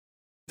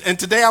And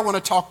today I want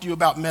to talk to you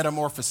about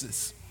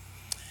metamorphosis.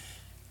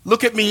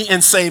 Look at me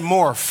and say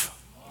morph.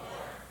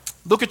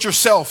 Look at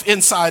yourself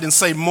inside and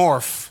say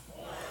morph.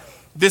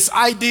 This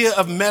idea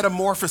of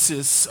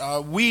metamorphosis,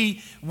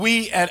 we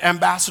at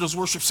Ambassadors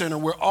Worship Center,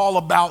 we're all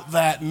about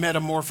that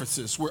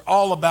metamorphosis. We're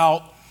all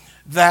about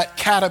that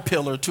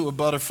caterpillar to a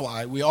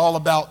butterfly. We're all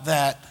about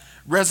that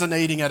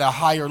resonating at a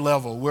higher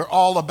level. We're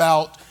all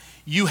about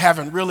you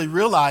haven't really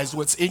realized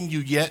what's in you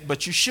yet,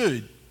 but you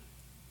should.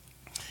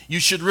 You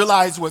should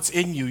realize what's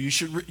in you. You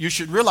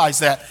should realize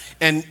that.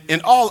 And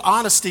in all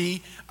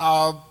honesty,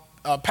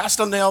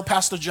 Pastor Nell,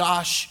 Pastor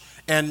Josh,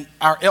 and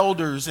our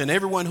elders and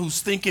everyone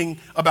who's thinking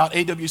about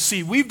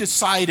AWC, we've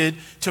decided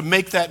to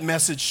make that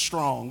message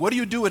strong. What do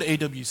you do at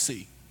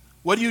AWC?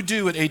 What do you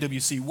do at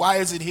AWC? Why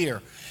is it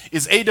here?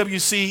 Is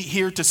AWC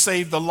here to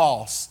save the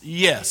lost?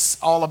 Yes,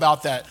 all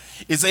about that.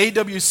 Is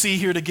AWC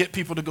here to get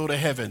people to go to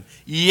heaven?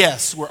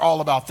 Yes, we're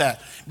all about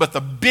that. But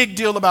the big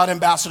deal about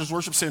Ambassadors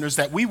Worship Center is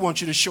that we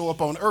want you to show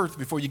up on earth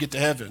before you get to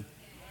heaven.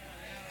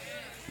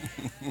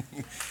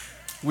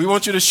 We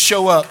want you to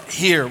show up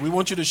here. We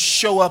want you to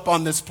show up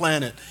on this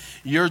planet.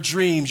 Your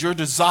dreams, your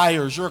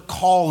desires, your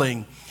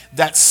calling,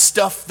 that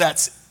stuff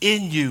that's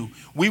in you,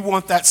 we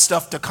want that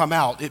stuff to come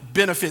out. It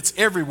benefits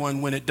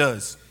everyone when it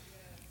does.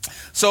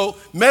 So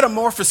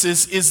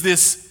metamorphosis is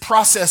this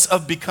process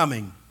of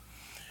becoming.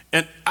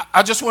 And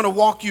I just want to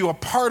walk you a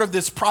part of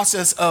this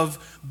process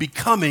of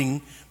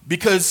becoming,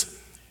 because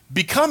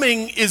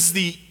becoming is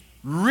the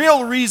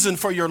real reason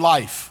for your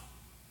life.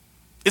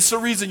 It's the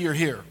reason you're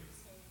here.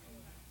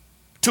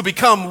 To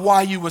become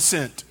why you were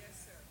sent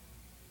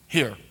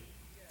here.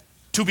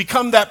 To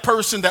become that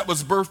person that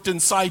was birthed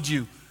inside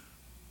you.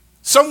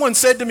 Someone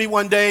said to me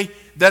one day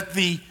that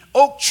the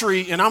oak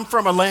tree, and I'm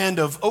from a land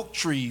of oak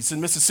trees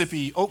in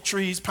Mississippi, oak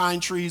trees, pine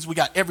trees, we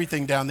got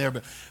everything down there,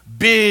 but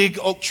big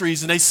oak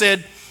trees. And they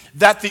said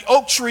that the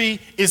oak tree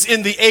is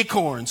in the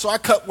acorn. So I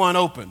cut one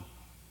open.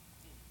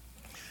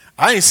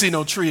 I ain't see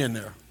no tree in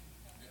there.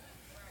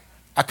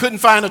 I couldn't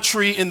find a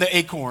tree in the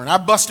acorn. I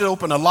busted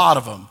open a lot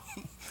of them.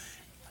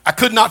 I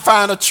could not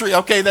find a tree.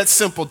 Okay, that's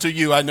simple to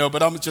you, I know,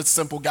 but I'm just a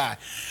simple guy.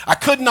 I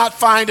could not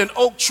find an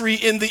oak tree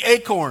in the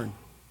acorn.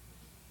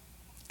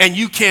 And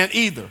you can't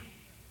either.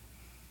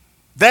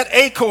 That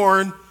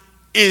acorn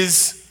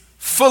is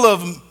full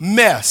of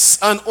mess,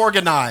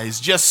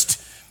 unorganized,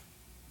 just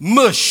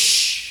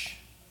mush.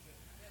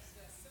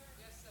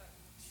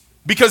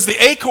 Because the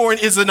acorn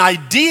is an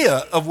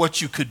idea of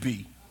what you could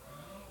be.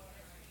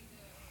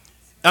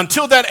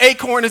 Until that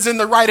acorn is in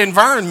the right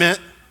environment,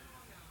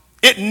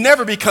 it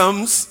never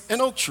becomes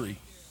an oak tree.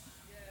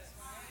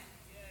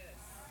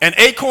 An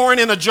acorn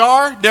in a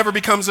jar never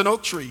becomes an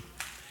oak tree.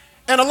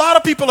 And a lot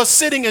of people are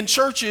sitting in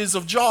churches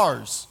of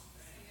jars.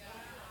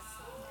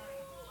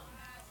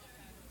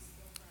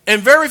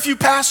 And very few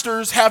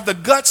pastors have the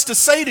guts to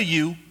say to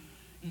you,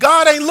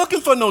 God ain't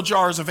looking for no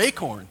jars of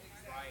acorn.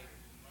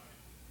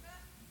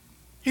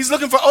 He's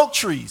looking for oak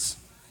trees.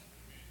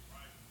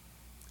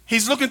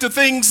 He's looking to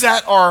things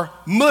that are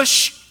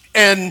mush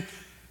and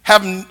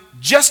have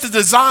just a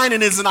design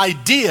and is an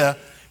idea,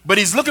 but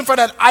he's looking for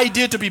that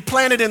idea to be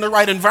planted in the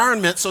right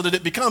environment so that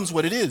it becomes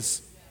what it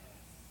is.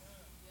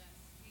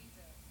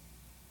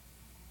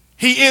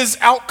 He is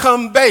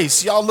outcome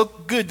based. Y'all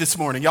look good this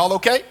morning. Y'all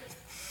okay?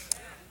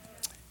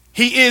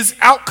 He is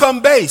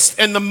outcome based.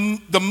 And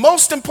the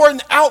most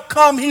important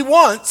outcome he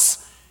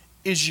wants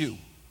is you.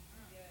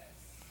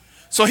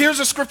 So here's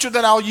a scripture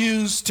that I'll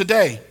use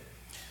today.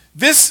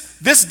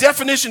 This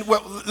definition,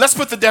 well, let's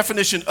put the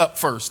definition up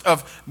first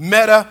of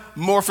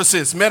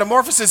metamorphosis.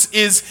 Metamorphosis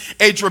is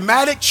a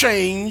dramatic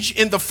change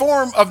in the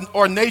form of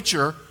or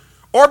nature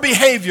or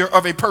behavior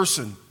of a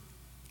person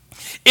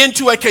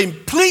into a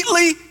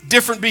completely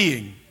different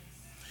being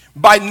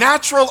by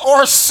natural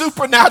or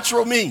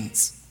supernatural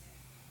means.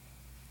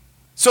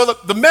 So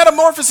the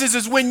metamorphosis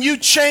is when you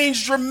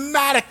change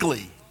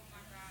dramatically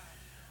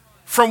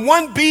from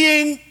one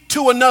being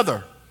to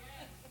another.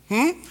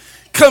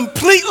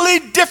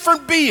 Completely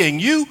different being.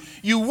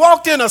 You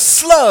walked in a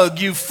slug,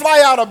 you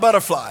fly out a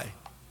butterfly.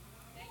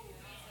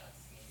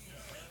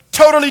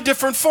 Totally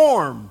different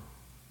form.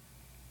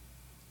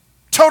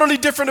 Totally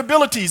different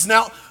abilities.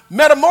 Now,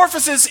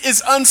 metamorphosis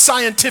is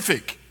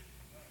unscientific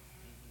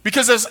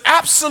because there's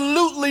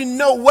absolutely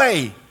no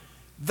way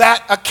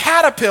that a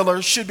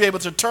caterpillar should be able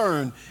to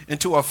turn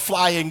into a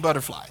flying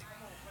butterfly.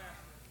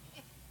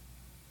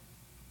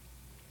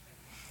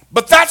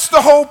 But that's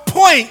the whole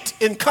point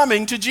in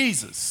coming to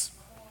Jesus,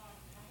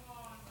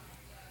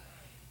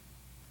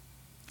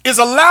 is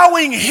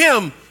allowing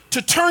him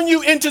to turn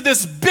you into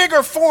this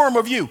bigger form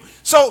of you.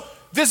 So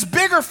this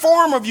bigger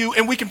form of you,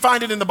 and we can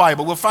find it in the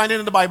Bible. We'll find it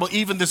in the Bible,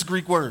 even this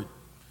Greek word.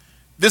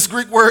 This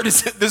Greek word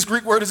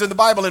is in the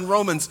Bible in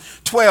Romans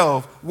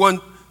 12,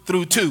 1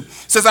 through 2. It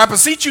says, I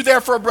beseech you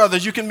therefore,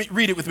 brothers, you can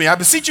read it with me. I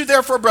beseech you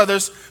therefore,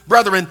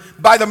 brethren,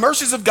 by the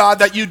mercies of God,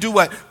 that you do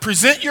what?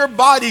 Present your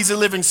bodies a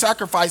living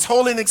sacrifice,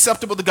 holy and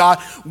acceptable to God,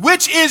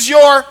 which is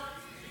your,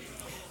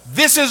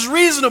 this is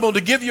reasonable, to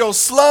give your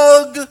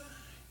slug,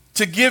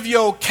 to give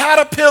your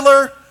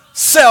caterpillar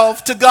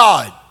self to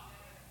God.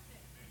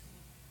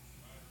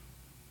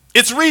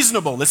 It's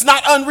reasonable. It's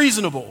not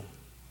unreasonable.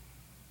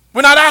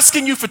 We're not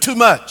asking you for too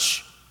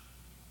much.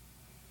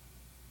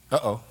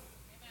 Uh-oh.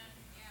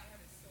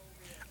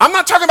 I'm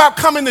not talking about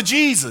coming to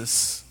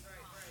Jesus.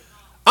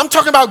 I'm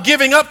talking about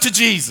giving up to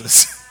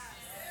Jesus.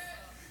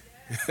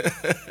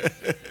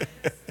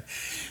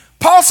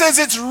 Paul says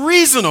it's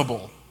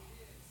reasonable.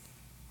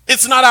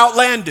 It's not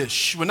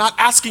outlandish. We're not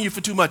asking you for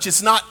too much.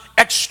 It's not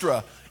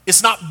extra.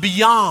 It's not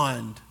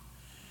beyond.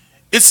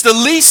 It's the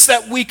least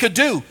that we could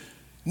do.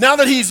 Now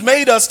that he's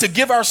made us to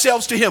give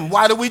ourselves to him,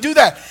 why do we do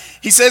that?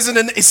 It says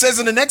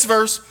in the next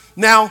verse,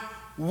 now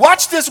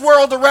watch this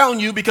world around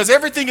you because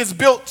everything is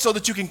built so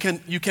that you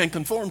can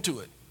conform to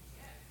it.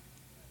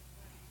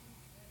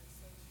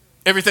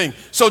 Everything.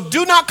 So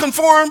do not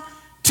conform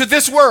to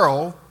this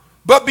world,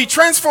 but be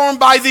transformed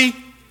by the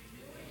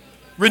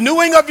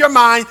renewing of your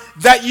mind,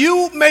 that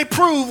you may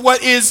prove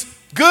what is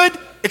good,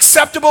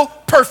 acceptable,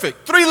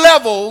 perfect. 3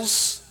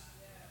 levels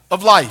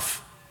of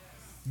life.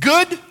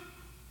 Good,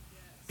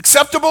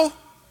 acceptable,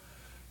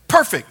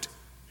 perfect.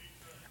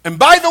 And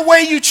by the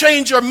way you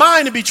change your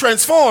mind and be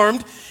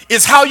transformed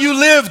is how you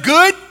live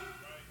good,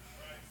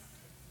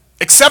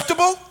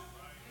 acceptable,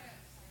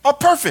 or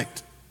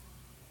perfect.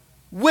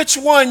 Which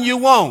one you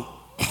want?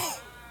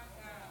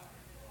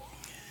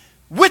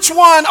 Which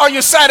one are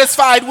you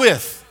satisfied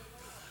with?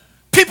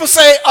 People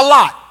say a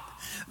lot.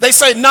 They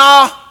say,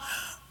 nah,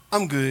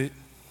 I'm good.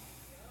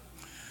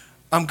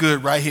 I'm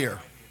good right here.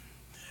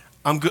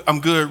 I'm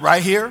good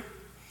right here.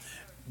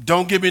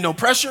 Don't give me no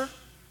pressure.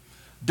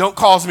 Don't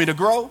cause me to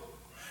grow.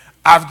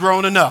 I've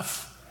grown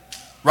enough.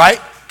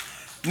 Right?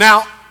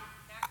 Now,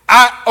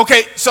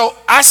 so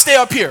I stay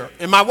up here,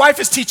 and my wife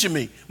is teaching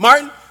me,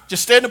 Martin,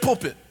 just stay in the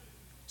pulpit.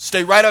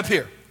 Stay right up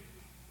here.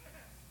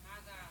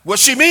 What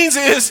she means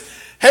is,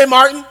 hey,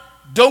 Martin,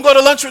 don't go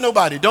to lunch with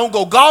nobody. Don't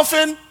go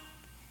golfing.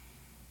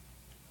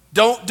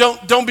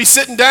 Don't be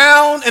sitting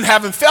down and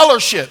having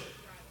fellowship.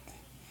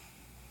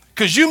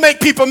 Because you make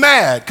people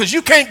mad. Because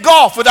you can't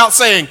golf without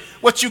saying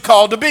what you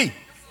called to be.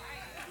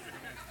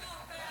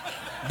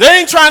 They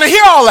ain't trying to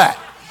hear all that.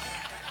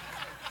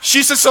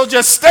 She said, so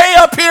just stay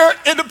up here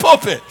in the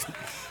pulpit.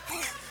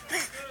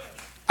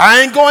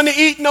 I ain't going to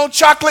eat no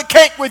chocolate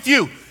cake with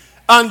you.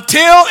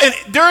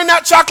 During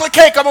that chocolate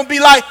cake, I'm going to be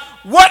like,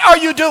 what are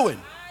you doing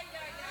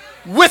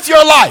with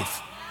your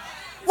life?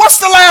 What's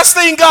the last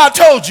thing God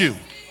told you?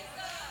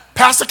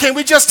 Pastor, can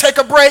we just take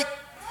a break?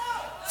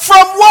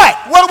 From what?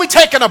 What are we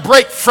taking a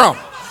break from?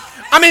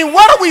 I mean,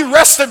 what are we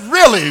rested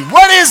really?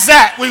 What is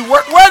that?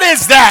 What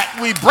is that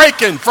we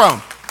breaking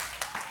from?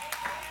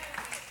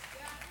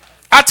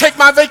 I take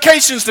my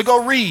vacations to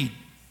go read.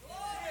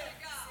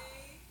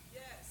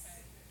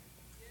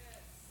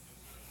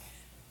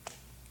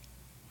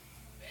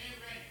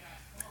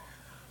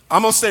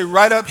 I'm going to stay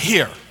right up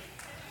here.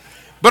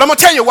 But I'm going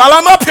to tell you, while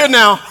I'm up here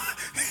now,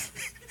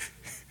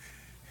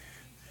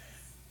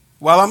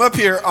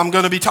 I'm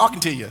going to be talking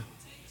to you.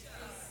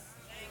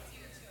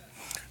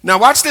 Now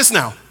watch this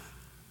now.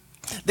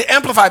 The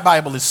Amplified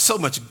Bible is so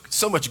much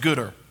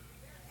gooder.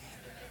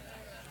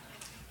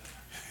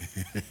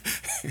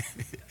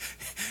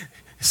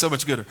 So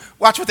much gooder.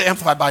 Watch what the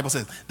Amplified Bible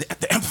says.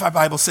 The Amplified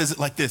Bible says it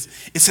like this.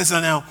 It says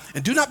now,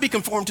 and do not be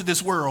conformed to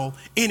this world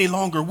any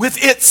longer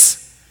with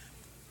its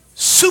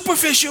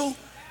superficial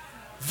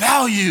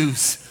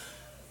values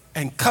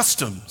and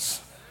customs.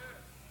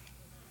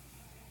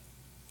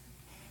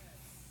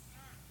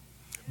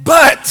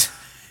 But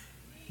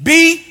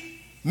be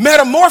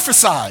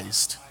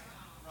metamorphosized,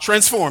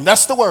 transformed,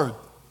 that's the word.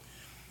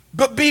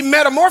 But be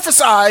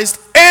metamorphosized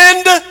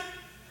and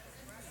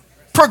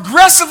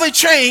progressively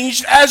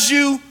changed as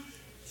you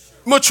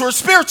mature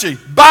spiritually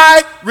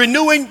by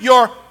renewing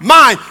your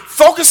mind,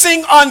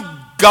 focusing on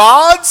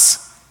God's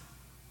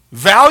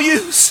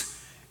values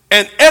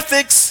and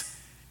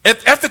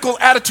ethical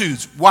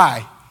attitudes.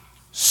 Why?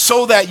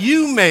 So that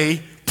you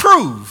may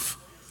prove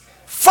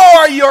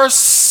for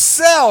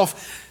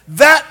yourself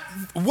that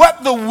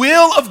what the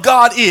will of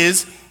God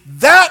is,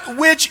 that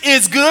which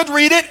is good,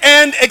 read it,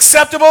 and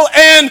acceptable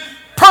and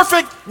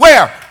perfect,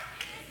 where?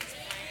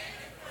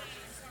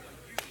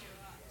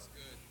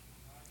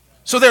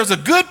 So there's a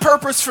good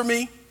purpose for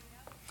me.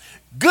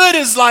 Good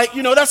is like,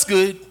 that's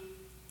good.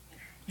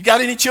 You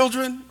got any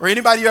children or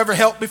anybody you ever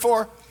helped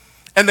before?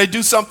 And they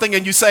do something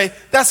and you say,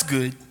 that's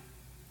good.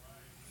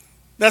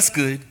 That's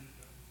good.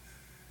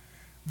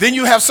 Then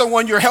you have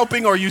someone you're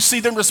helping or you see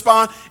them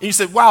respond and you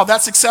say, wow,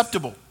 that's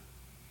acceptable.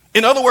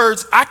 In other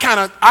words, I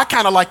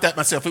kind of like that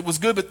myself. It was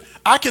good, but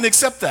I can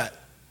accept that.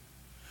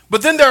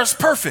 But then there's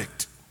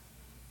perfect,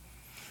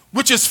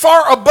 which is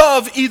far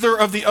above either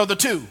of the other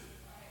two.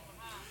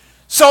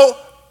 So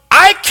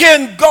I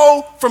can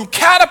go from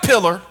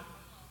caterpillar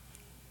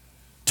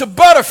to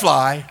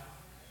butterfly,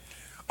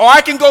 or I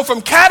can go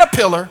from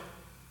caterpillar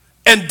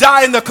and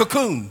die in the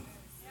cocoon.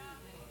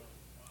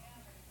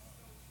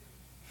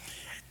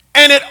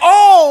 And it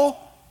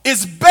all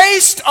is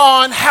based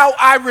on how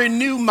I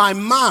renew my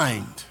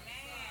mind.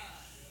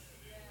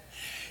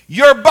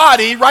 Your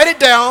body, write it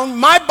down,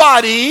 my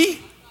body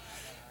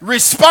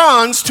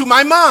responds to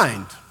my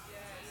mind.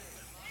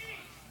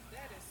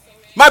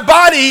 My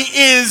body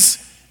is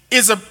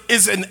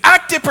an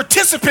active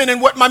participant in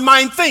what my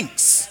mind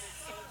thinks.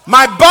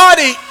 My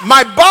body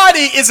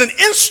is an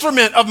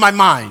instrument of my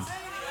mind.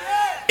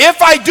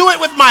 If I do it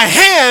with my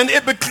hand,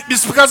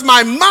 it's because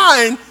my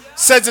mind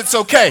says it's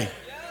okay.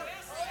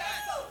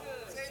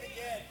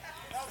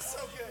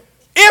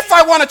 If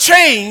I want to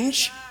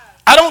change,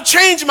 I don't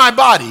change my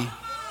body.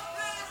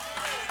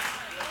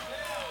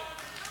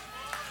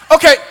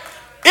 Okay,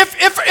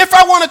 if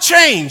I want to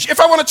change,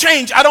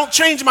 I don't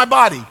change my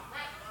body.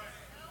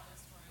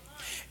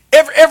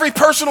 Every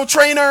personal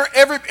trainer,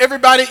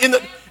 everybody in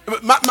the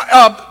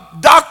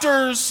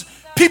doctors,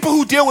 people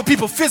who deal with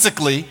people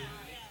physically,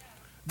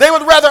 they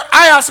would rather.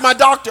 I asked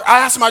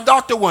my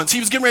doctor once. He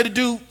was getting ready to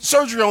do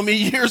surgery on me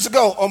years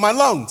ago on my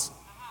lungs.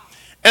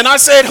 And I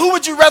said, who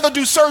would you rather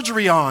do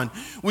surgery on?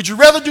 Would you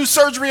rather do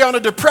surgery on a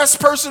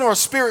depressed person or a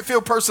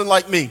spirit-filled person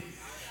like me?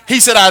 He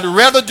said, I'd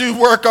rather do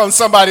work on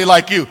somebody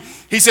like you.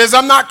 He says,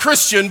 I'm not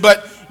Christian,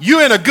 but you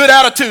in a good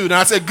attitude. And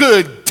I said,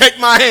 good, take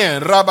my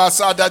hand.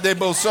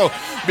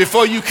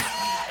 Before you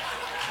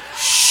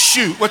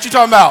shoot, what you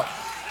talking about?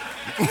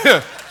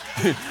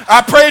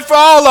 I prayed for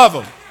all of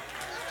them.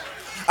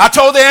 I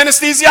told the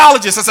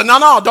anesthesiologist, I said,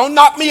 no, don't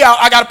knock me out.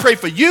 I got to pray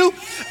for you.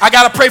 I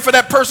got to pray for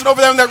that person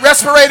over there on that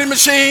respirating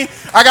machine.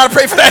 I got to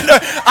pray for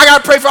that. I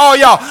got to pray for all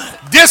y'all.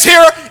 This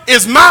here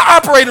is my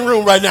operating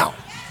room right now.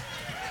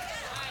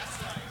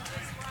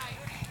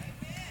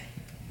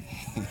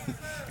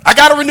 I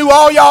got to renew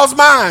all y'all's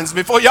minds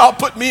before y'all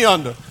put me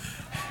under.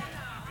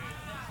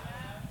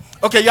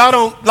 Okay, y'all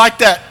don't like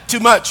that too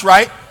much,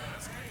 right?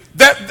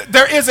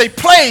 There is a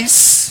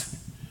place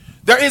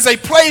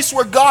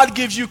where God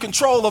gives you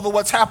control over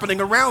what's happening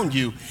around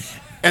you,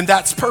 and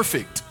that's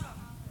perfect.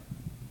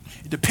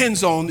 It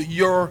depends on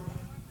your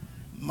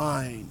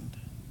mind.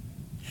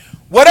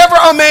 Whatever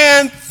a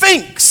man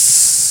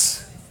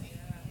thinks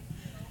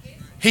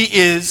he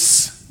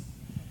is.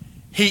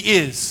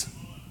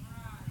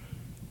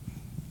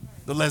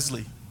 The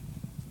Leslie.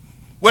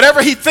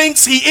 Whatever he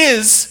thinks he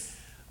is,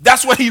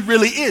 that's what he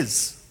really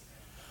is.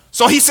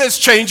 So he says,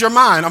 change your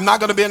mind. I'm not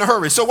going to be in a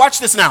hurry. So watch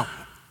this now.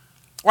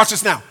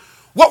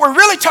 What we're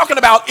really talking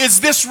about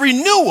is this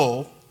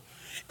renewal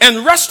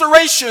and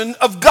restoration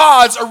of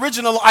God's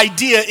original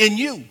idea in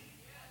you.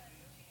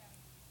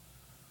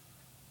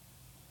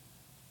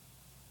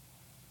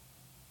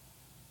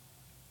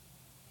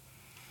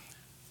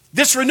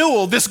 This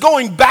renewal, this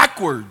going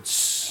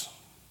backwards.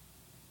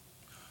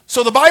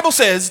 So the Bible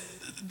says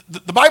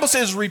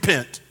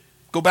repent.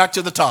 Go back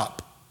to the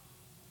top.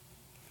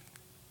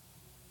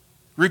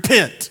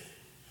 Repent.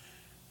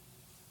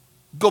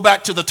 Go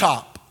back to the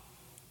top.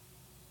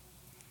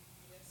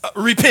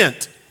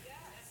 Repent.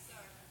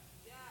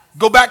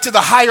 Go back to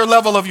the higher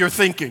level of your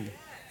thinking.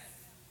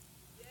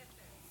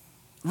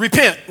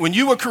 Repent. When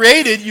you were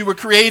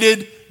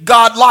created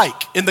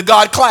God-like in the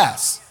God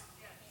class.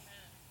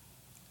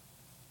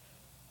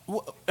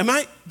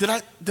 Did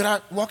I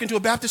walk into a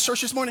Baptist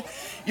church this morning?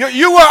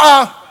 You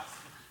were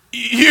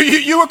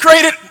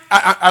created.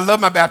 I love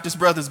my Baptist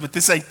brothers, but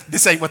this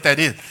ain't what that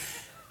is.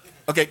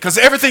 Okay, because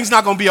everything's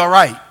not going to be all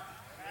right.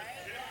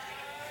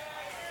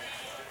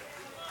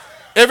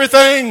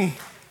 Everything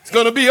is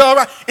going to be all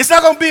right. It's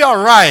not going to be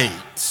all right.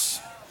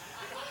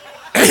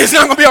 It's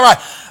not going to be all right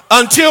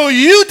until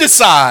you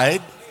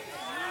decide.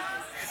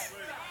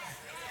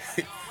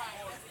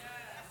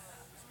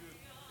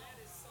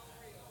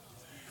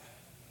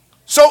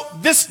 So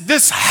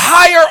this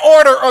higher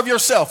order of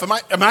yourself,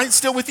 am I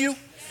still with you?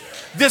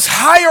 This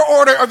higher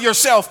order of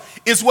yourself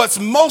is what's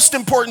most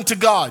important to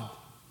God,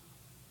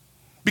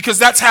 because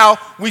that's how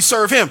we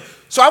serve him.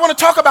 So I want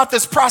to talk about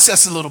this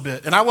process a little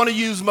bit, and I want to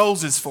use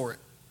Moses for it.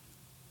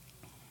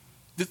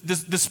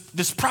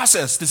 This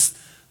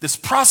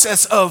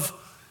process of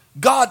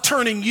God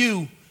turning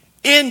you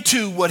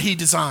into what he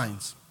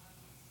designs.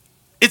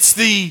 It's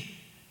the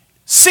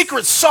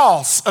secret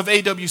sauce of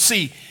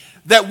AWC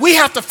that we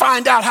have to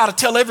find out how to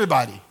tell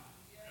everybody.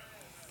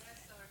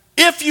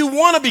 If you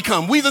want to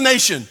become, we the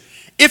nation,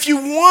 if you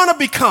want to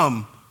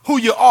become who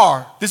you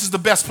are, this is the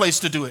best place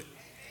to do it.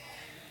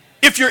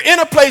 If you're in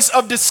a place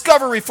of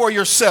discovery for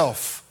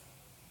yourself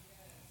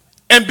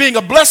and being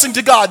a blessing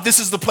to God, this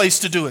is the place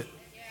to do it.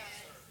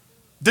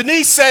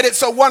 Denise said it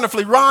so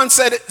wonderfully. Ron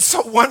said it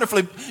so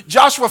wonderfully.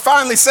 Joshua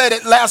finally said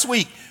it last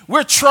week.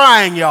 We're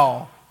trying,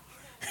 y'all.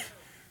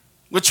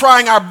 We're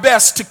trying our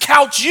best to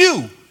couch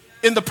you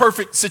in the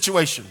perfect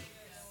situation.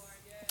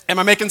 Am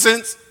I making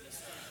sense?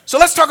 So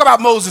let's talk about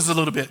Moses a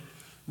little bit.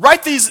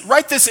 Write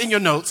this in your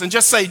notes and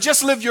just say,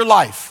 just live your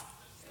life.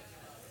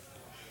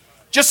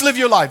 Just live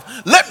your life.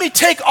 Let me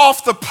take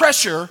off the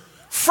pressure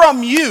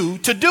from you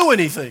to do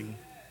anything.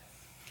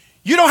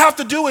 You don't have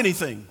to do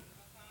anything.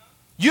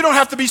 You don't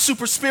have to be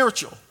super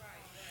spiritual.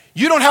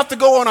 You don't have to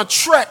go on a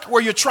trek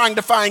where you're trying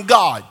to find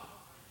God.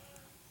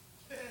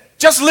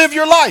 Just live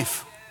your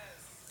life.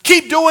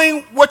 Keep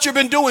doing what you've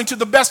been doing to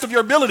the best of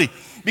your ability.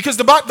 Because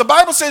the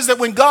Bible says that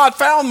when God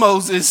found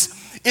Moses,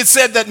 it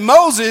said that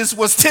Moses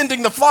was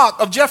tending the flock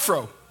of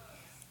Jethro,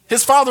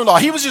 his father-in-law.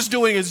 He was just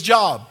doing his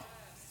job.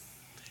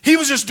 He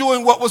was just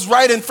doing what was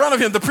right in front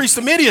of him, the priest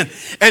of Midian.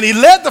 And he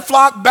led the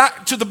flock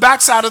back to the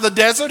backside of the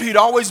desert. He'd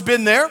always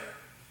been there.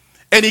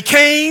 And he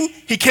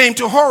came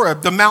to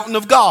Horeb, the mountain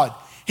of God.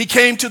 He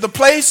came to the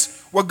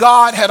place where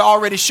God had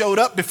already showed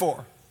up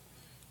before.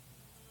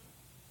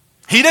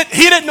 He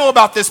didn't know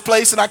about this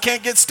place, and I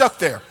can't get stuck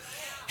there.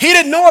 He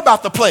didn't know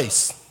about the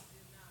place.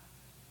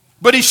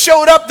 But he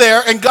showed up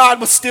there, and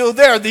God was still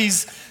there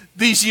these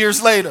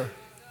years later.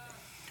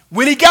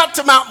 When he got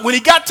to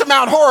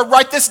Mount Horeb,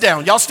 write this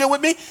down. Y'all still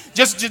with me?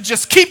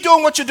 Just keep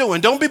doing what you're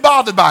doing. Don't be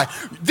bothered by it.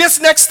 This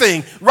next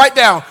thing, write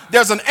down,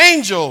 there's an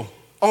angel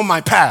on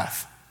my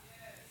path.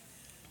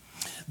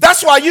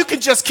 That's why you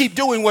can just keep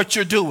doing what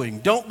you're doing.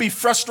 Don't be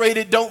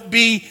frustrated. Don't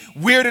be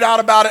weirded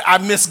out about it. I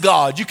miss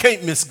God. You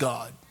can't miss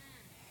God.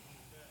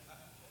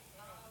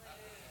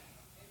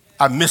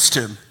 I missed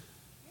him.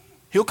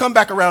 He'll come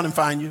back around and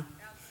find you.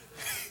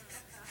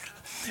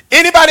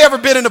 Anybody ever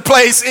been in a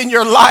place in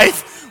your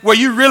life where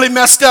you really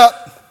messed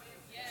up?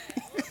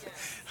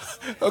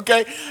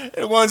 Okay?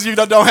 The ones you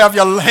don't have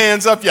your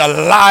hands up, you're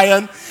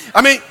lying.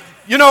 I mean,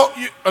 you're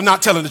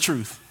not telling the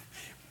truth.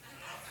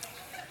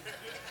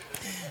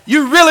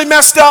 You really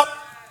messed up,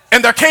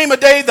 and there came a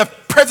day the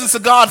presence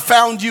of God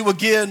found you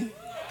again.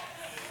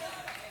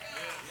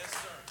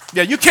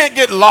 Yeah, you can't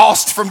get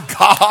lost from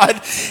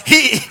God.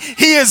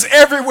 He is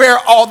everywhere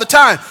all the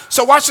time.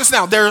 So watch this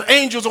now. There are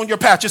angels on your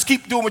path. Just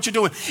keep doing what you're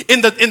doing.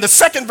 In the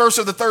second verse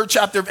of the 3rd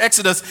chapter of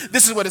Exodus,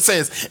 this is what it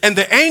says. And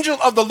the angel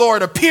of the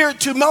Lord appeared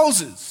to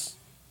Moses.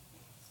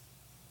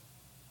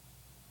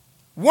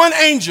 One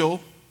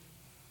angel.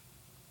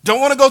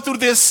 Don't want to go through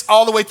this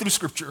all the way through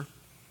Scripture.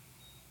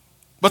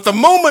 But the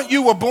moment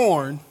you were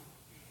born,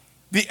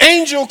 the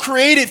angel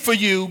created for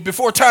you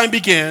before time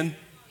began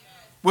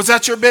was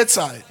at your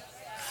bedside.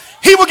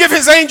 He will give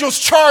his angels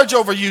charge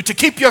over you to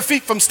keep your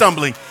feet from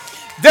stumbling.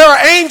 There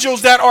are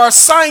angels that are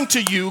assigned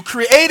to you,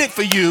 created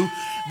for you.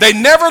 They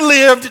never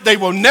lived. They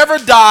will never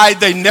die.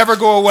 They never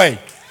go away.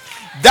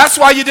 That's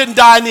why you didn't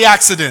die in the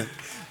accident.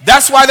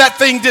 That's why that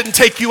thing didn't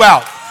take you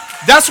out.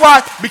 That's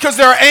why, because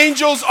there are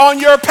angels on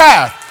your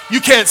path. You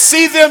can't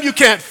see them. You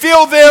can't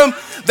feel them.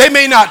 They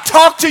may not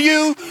talk to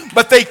you,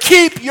 but they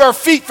keep your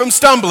feet from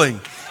stumbling.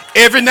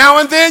 Every now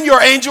and then,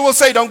 your angel will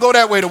say, don't go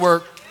that way to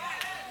work.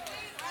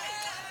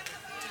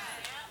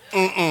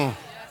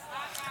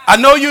 I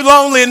know you're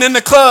lonely and in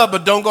the club,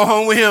 but don't go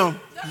home with him.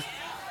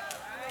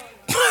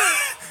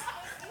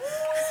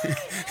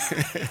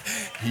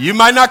 You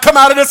might not come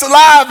out of this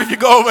alive if you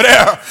go over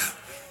there.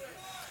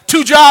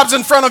 2 jobs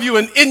in front of you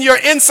and in your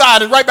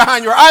inside and right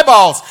behind your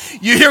eyeballs.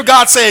 You hear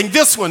God saying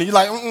this one. And you're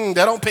like,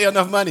 that don't pay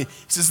enough money. He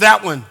says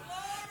that one.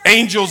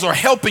 Angels are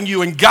helping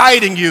you and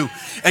guiding you.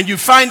 And you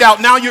find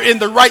out now you're in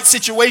the right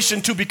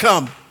situation to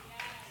become.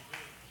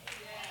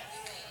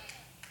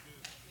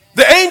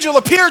 The angel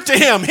appeared to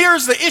him.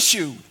 Here's the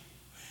issue.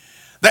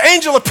 The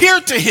angel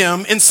appeared to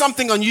him in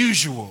something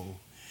unusual.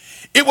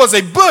 It was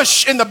a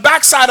bush in the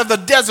backside of the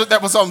desert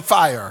that was on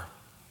fire.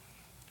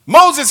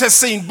 Moses has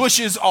seen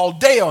bushes all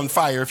day on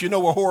fire. If you know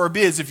where Horeb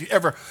is, if you've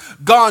ever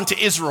gone to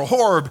Israel,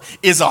 Horeb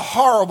is a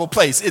horrible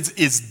place.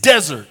 It's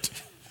desert.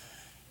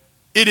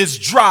 It is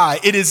dry.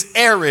 It is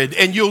arid.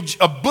 And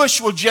a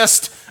bush will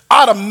just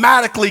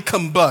automatically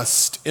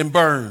combust and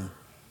burn.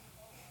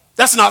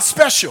 That's not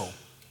special.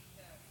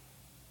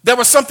 There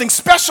was something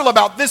special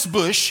about this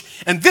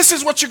bush, and this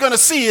is what you're going to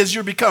see as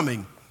you're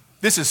becoming.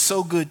 This is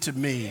so good to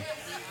me.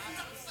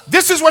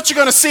 This is what you're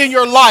going to see in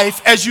your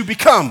life as you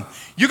become.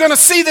 You're going to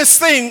see this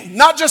thing,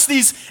 not just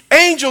these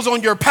angels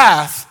on your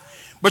path,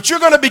 but you're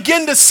going to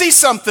begin to see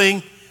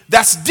something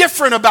that's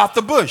different about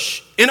the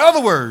bush. In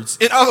other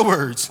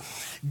words,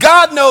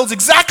 God knows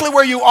exactly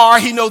where you are.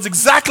 He knows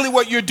exactly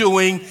what you're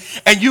doing,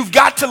 and you've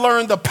got to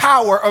learn the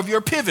power of your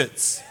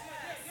pivots.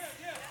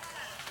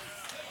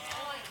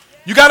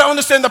 You got to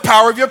understand the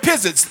power of your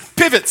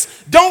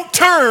pivots. Don't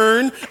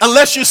turn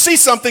unless you see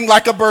something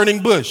like a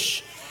burning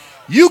bush.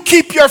 You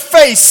keep your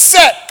face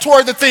set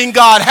toward the thing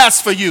God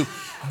has for you.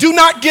 Do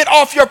not get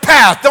off your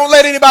path. Don't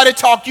let anybody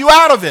talk you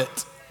out of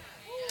it.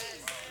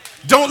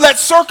 Don't let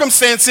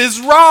circumstances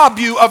rob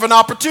you of an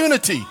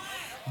opportunity.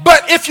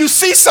 But if you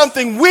see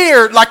something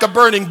weird like a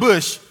burning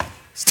bush,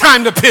 it's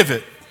time to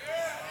pivot.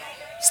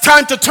 It's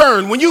time to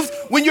turn. When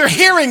you're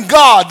hearing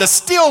God, the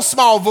still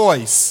small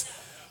voice,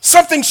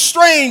 something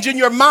strange in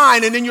your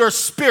mind and in your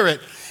spirit,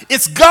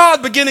 it's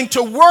God beginning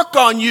to work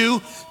on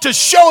you to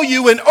show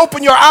you and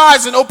open your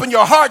eyes and open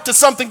your heart to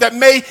something that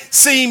may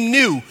seem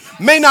new.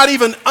 You may not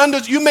even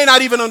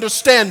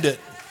understand it.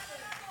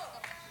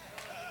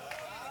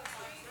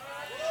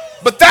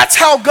 But that's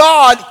how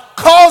God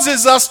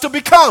causes us to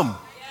become.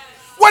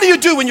 What do you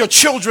do when your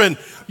children,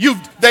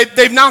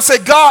 they've now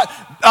said, God,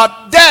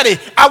 Daddy,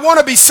 I want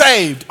to be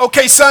saved.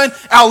 Okay, son,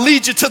 I'll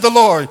lead you to the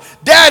Lord.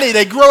 Daddy,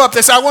 they grow up,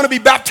 they say, I want to be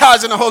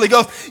baptized in the Holy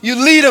Ghost. You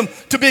lead them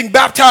to being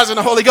baptized in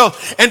the Holy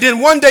Ghost. And then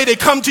one day they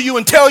come to you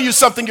and tell you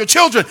something, your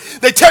children,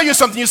 they tell you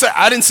something, you say,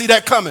 I didn't see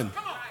that coming.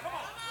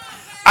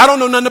 I don't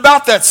know nothing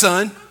about that,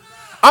 son.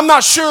 I'm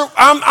not sure,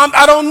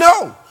 I don't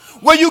know.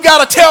 Well, you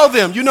got to tell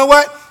them, you know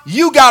what?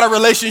 You got a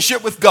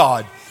relationship with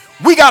God.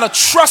 We got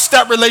to trust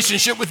that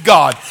relationship with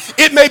God.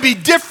 It may be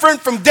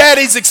different from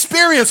daddy's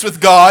experience with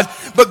God,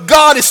 but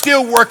God is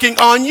still working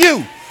on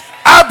you.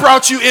 I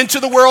brought you into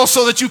the world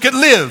so that you could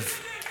live.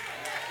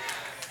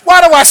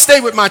 Why do I stay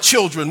with my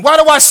children? Why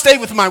do I stay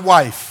with my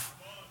wife?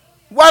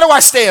 Why do I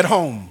stay at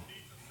home?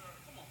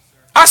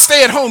 I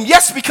stay at home,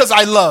 yes, because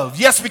I love.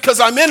 Yes, because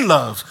I'm in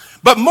love.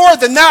 But more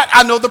than that,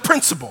 I know the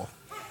principle.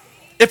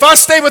 If I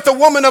stay with the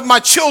woman of my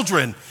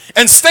children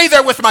and stay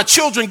there with my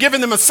children,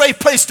 giving them a safe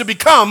place to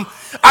become,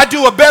 I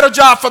do a better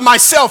job for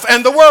myself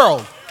and the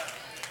world.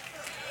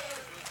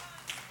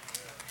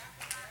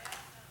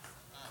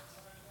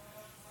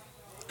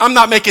 I'm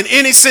not making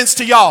any sense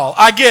to y'all.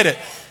 I get it.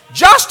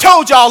 Josh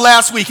told y'all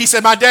last week, he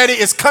said, my daddy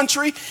is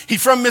country.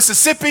 He's from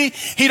Mississippi.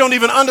 He don't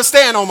even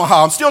understand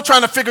Omaha. I'm still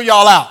trying to figure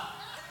y'all out.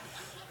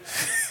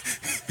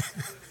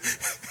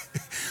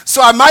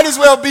 So I might as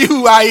well be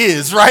who I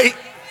is, right?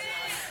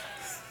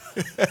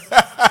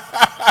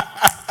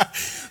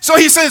 So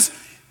he says,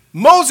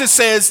 Moses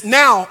says,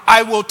 now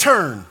I will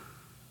turn.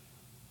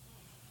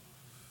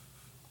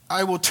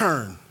 I will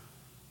turn.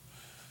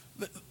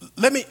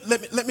 Let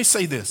me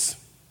say this.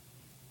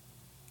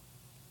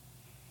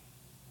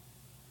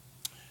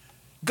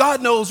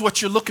 God knows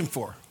what you're looking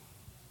for.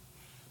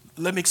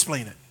 Let me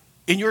explain it.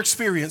 In your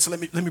experience,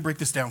 let me break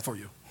this down for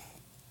you.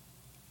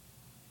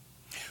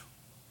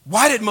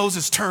 Why did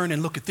Moses turn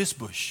and look at this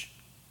bush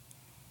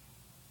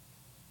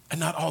and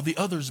not all the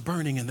others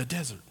burning in the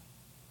desert?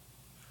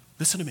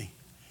 Listen to me.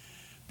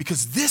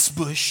 Because this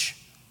bush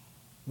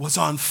was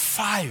on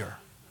fire,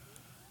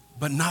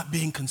 but not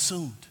being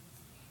consumed.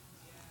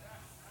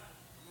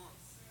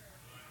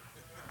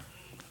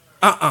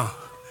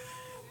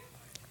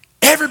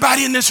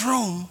 Everybody in this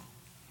room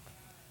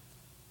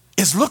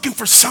is looking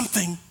for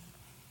something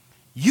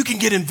you can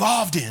get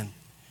involved in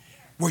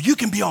where you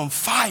can be on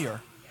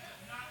fire,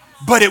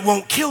 but it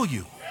won't kill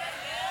you.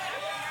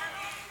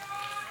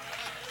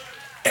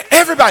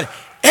 Everybody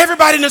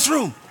in this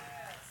room,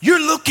 you're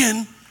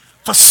looking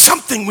for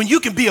something when you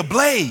can be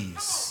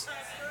ablaze.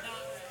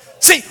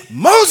 See,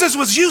 Moses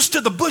was used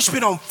to the bush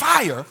being on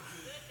fire,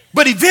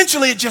 but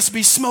eventually it just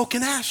be smoke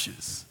and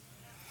ashes.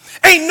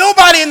 Ain't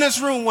nobody in this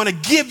room want to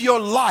give your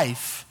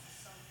life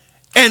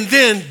and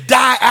then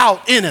die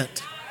out in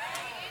it.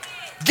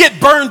 Get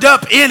burned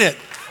up in it.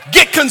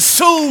 Get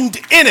consumed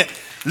in it.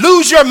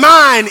 Lose your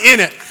mind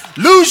in it.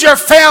 Lose your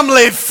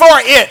family for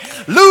it.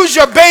 Lose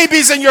your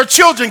babies and your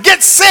children.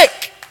 Get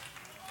sick.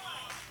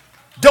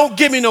 Don't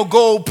give me no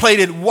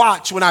gold-plated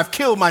watch when I've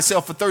killed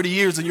myself for 30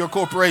 years in your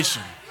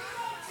corporation.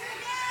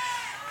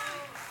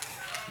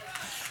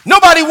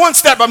 Nobody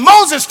wants that, but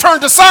Moses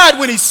turned aside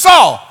when he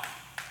saw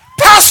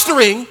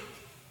pastoring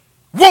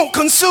won't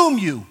consume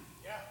you.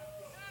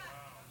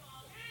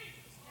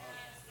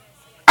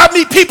 I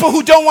meet people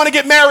who don't want to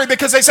get married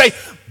because they say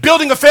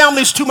building a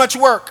family is too much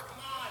work.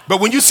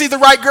 But when you see the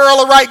right girl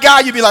or right guy,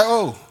 you be like,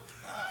 oh,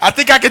 I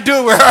think I could do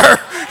it with her.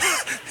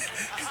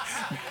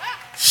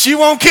 She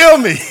won't kill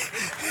me.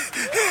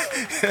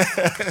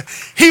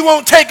 He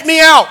won't take me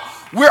out.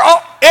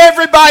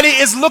 Everybody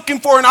is looking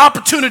for an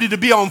opportunity to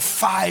be on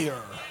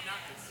fire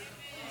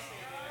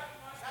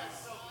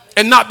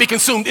and not be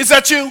consumed. Is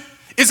that you?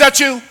 Is that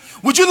you?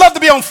 Would you love to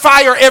be on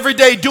fire every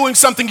day doing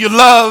something you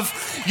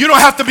love? You don't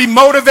have to be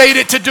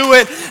motivated to do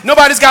it.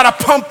 Nobody's got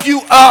to pump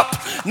you up.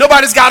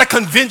 Nobody's got to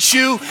convince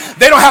you.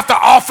 They don't have to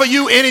offer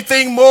you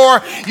anything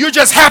more. You're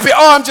just happy.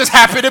 Oh, I'm just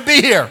happy to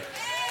be here.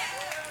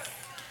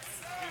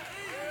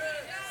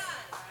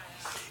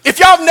 If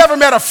y'all have never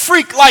met a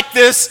freak like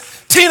this,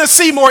 Tina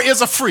Seymour is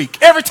a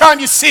freak. Every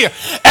time you see her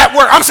at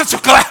work, I'm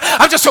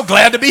just so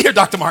glad to be here,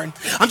 Dr. Martin.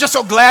 I'm just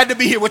so glad to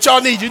be here. What y'all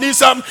need? You need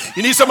something?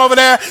 You need something over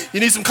there? You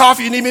need some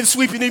coffee? You need me to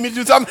sweep? You need me to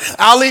do something?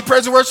 I'll lead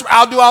praise and worship.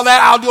 I'll do all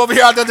that. I'll do over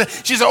here. I'll do that.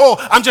 She said, oh,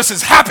 I'm just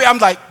as happy. I'm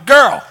like,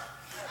 girl,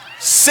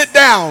 sit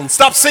down.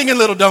 Stop singing,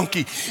 little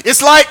donkey.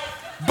 It's like,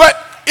 but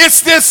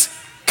it's this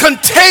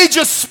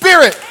contagious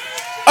spirit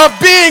of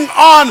being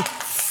on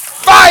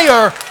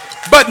fire,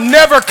 but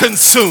never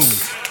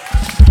consumed.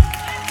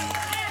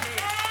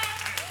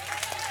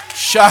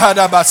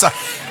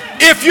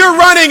 If you're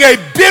running a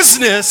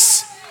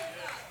business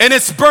and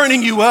it's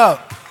burning you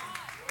up,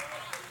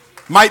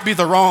 might be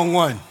the wrong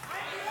one.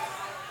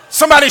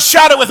 Somebody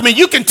shout it with me.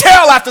 You can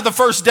tell after the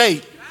first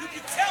date.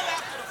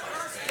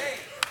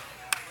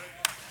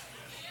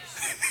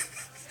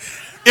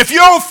 If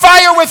you're on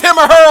fire with him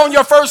or her on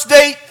your first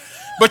date,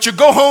 but you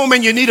go home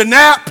and you need a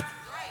nap,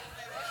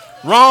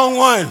 wrong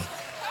one.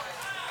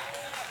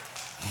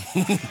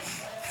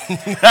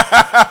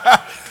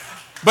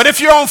 But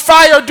if you're on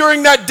fire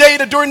during that date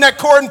or during that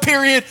courting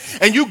period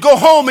and you go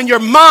home and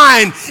your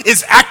mind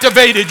is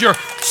activated, your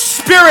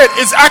spirit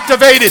is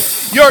activated,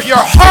 your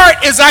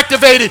heart is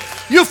activated,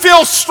 you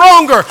feel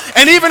stronger.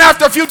 And even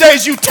after a few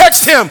days, you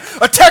text him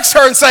or text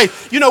her and say,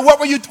 you know, what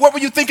were you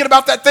thinking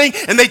about that thing?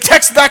 And they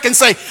text back and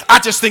say, I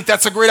just think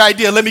that's a great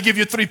idea. Let me give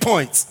you 3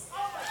 points.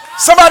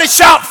 Somebody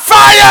shout,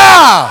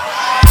 fire!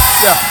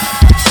 Yeah.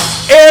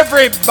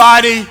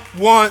 Everybody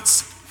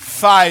wants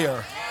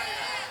fire,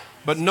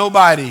 but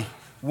nobody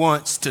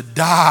wants to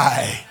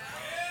die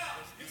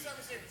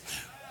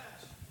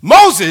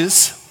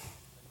Moses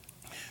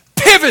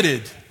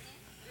pivoted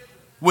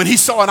when he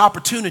saw an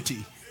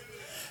opportunity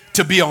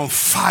to be on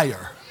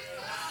fire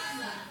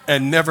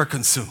and never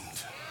consumed.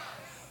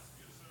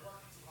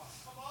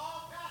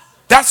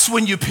 That's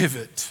when you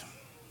pivot.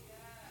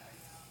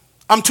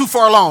 I'm too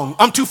far along.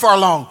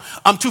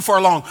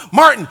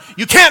 Martin,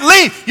 you can't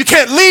leave. You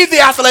can't leave the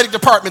athletic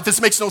department.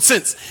 This makes no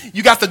sense.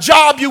 You got the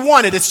job you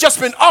wanted. It's just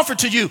been offered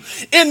to you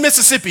in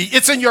Mississippi.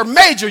 It's in your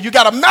major. You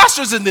got a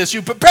master's in this.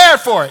 You prepared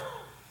for it.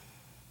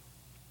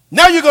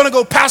 Now you're going to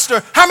go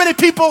pastor. How many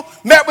people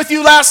met with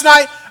you last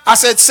night? I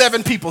said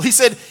 7 people. He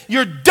said,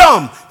 you're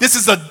dumb. This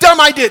is a dumb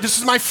idea. This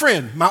is my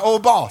friend, my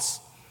old boss.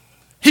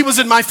 He was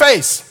in my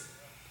face.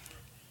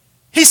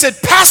 He said,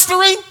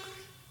 pastoring?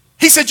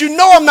 He said, you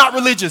know I'm not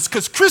religious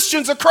because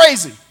Christians are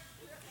crazy.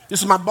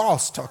 This is my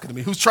boss talking to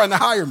me who's trying to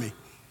hire me.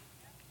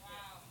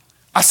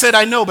 I said,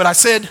 I know, but I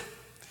said,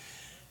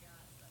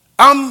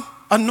 I'm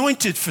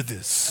anointed for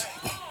this.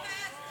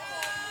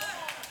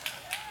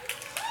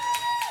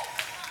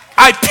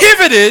 I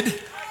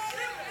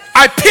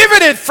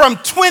pivoted from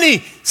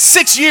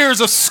 26 years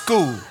of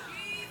school.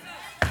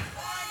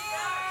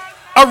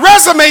 A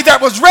resume that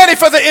was ready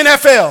for the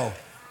NFL.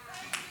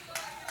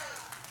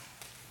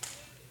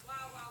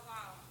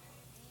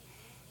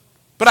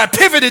 But I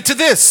pivoted to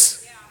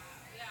this.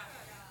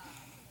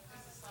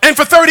 And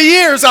for 30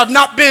 years, I've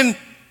not been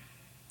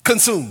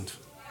consumed.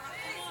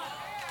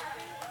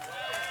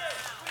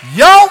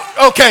 Yo,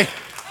 okay,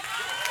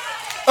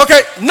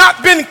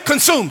 not been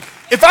consumed.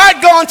 If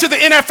I'd gone to the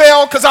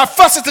NFL, because I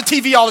fuss at the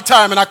TV all the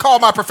time, and I call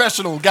my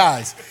professional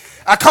guys,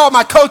 I call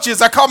my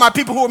coaches, I call my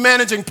people who are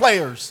managing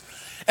players,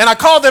 and I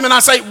call them and I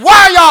say,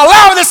 why are y'all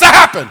allowing this to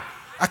happen?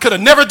 I could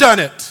have never done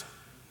it.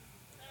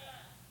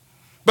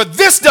 But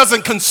this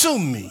doesn't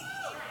consume me.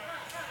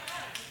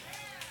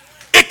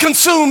 It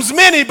consumes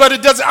many, but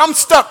it doesn't. I'm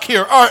stuck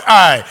here, aren't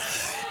I?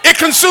 It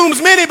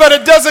consumes many, but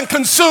it doesn't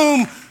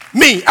consume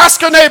me.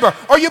 Ask your neighbor,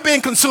 are you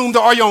being consumed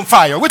or are you on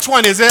fire? Which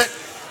one is it?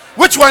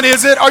 Which one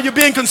is it? Are you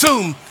being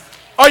consumed?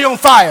 Are you on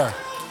fire?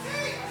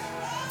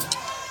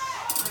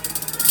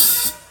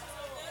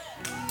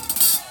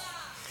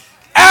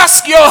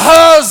 Ask your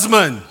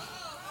husband,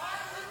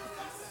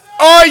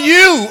 are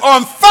you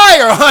on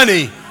fire,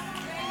 honey?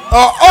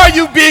 Or are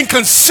you being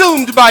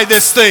consumed by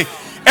this thing?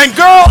 And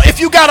girl, if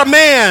you got a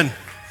man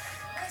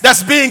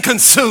that's being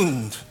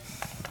consumed,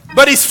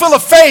 but he's full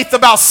of faith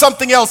about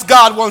something else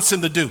God wants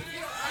him to do,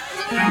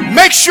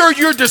 make sure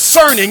you're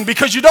discerning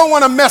because you don't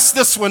want to mess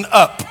this one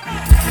up.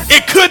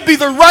 It could be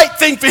the right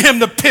thing for him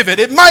to pivot.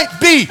 It might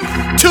be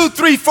 2,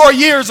 3, 4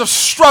 years of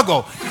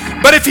struggle.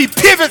 But if he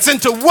pivots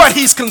into what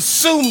he's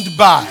consumed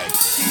by,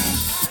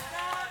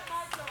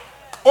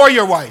 or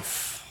your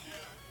wife,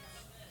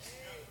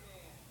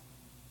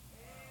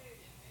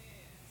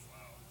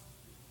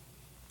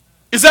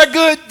 is that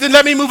good? Then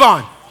let me move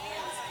on.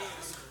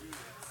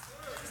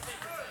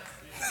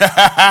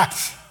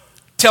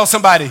 Tell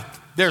somebody,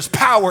 there's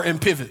power in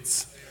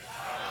pivots.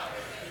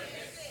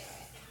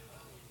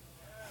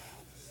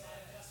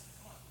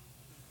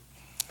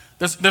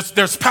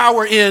 There's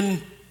power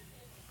in,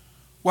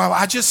 well,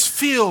 I just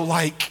feel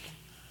like,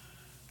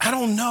 I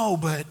don't know,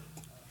 but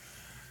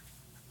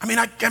I mean,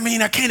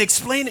 I can't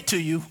explain it to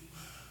you,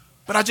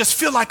 but I just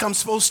feel like I'm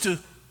supposed to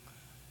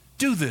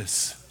do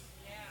this.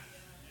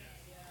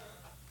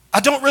 I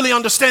don't really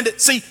understand it.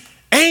 See,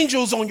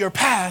 angels on your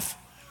path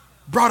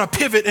brought a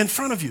pivot in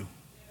front of you.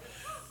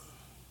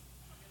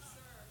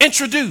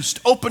 Introduced,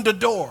 opened a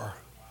door,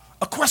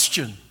 a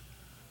question.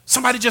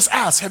 Somebody just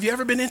asked, have you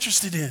ever been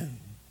interested in?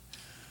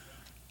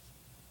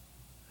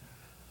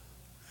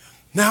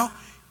 Now,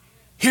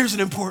 here's an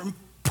important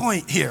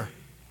point here.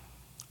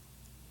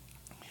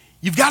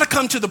 You've got to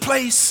come to the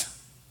place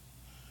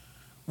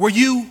where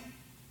you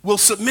will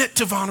submit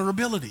to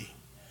vulnerability.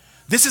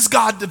 This is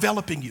God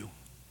developing you.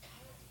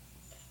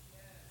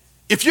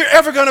 If you're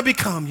ever going to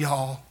become,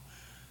 y'all,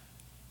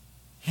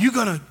 you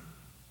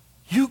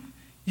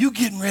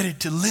getting ready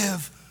to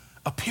live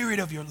a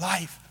period of your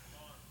life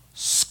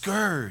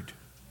scared.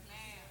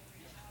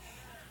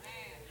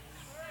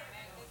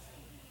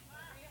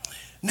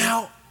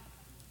 Now,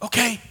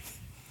 okay,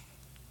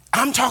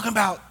 I'm talking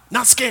about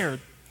not scared,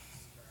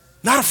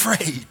 not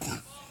afraid,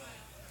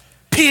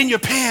 pee in your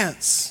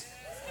pants,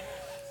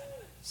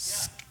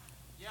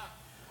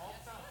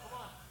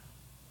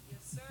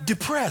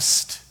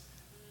 depressed,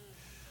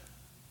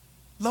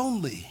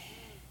 lonely,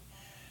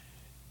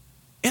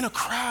 in a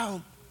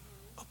crowd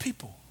of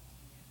people,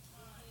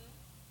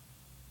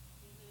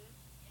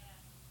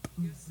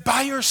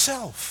 by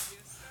yourself.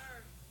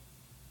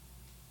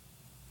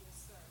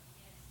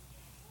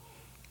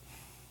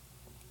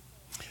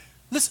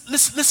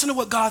 Listen to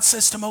what God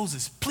says to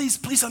Moses.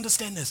 Please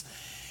understand this.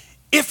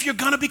 If you're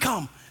going to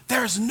become,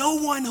 there's no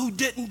one who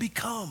didn't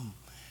become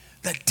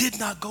that did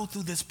not go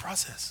through this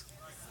process.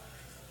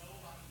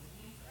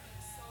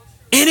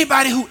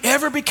 Anybody who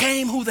ever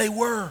became who they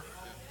were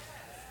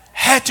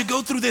had to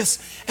go through this.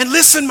 And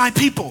listen, my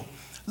people,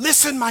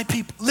 listen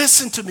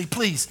to me,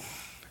 please.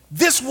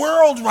 This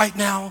world right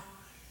now,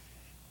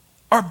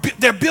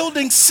 they're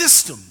building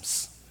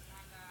systems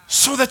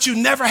so that you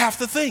never have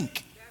to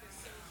think,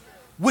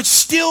 which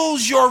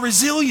steals your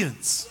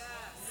resilience.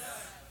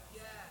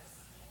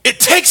 It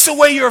takes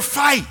away your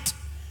fight.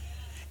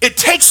 It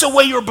takes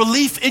away your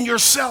belief in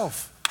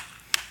yourself.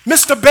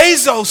 Mr.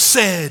 Bezos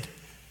said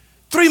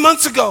 3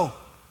 months ago,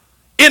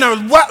 in a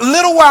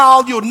little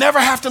while, you'll never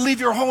have to leave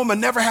your home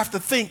and never have to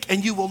think,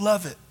 and you will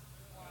love it.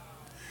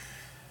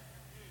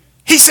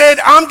 He said,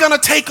 I'm going to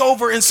take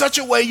over in such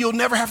a way you'll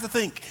never have to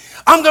think.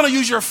 I'm going to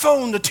use your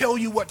phone to tell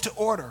you what to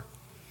order.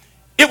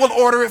 It will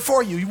order it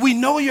for you. We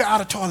know you're out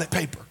of toilet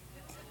paper.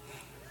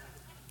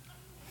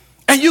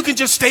 And you can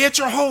just stay at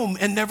your home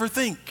and never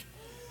think.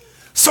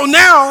 So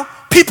now,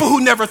 people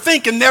who never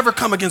think and never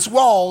come against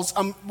walls,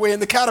 we're in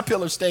the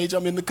caterpillar stage,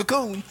 I'm in the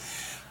cocoon.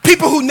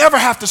 People who never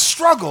have to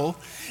struggle,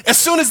 as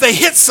soon as they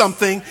hit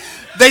something,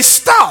 they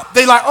stop.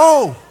 They like,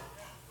 oh,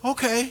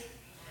 okay.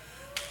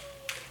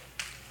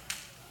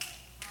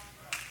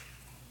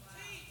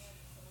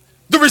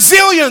 The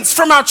resilience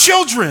from our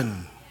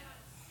children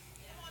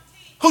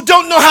who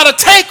don't know how to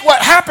take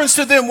what happens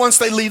to them once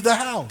they leave the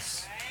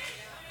house.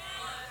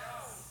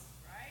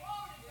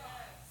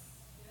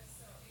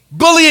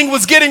 Bullying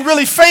was getting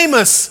really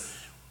famous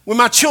when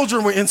my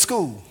children were in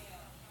school.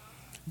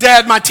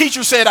 Dad, my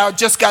teacher said I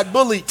just got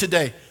bullied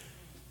today.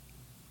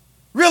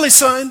 Really,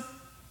 son?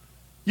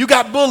 You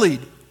got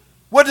bullied.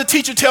 What did the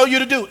teacher tell you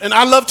to do? And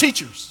I love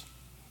teachers.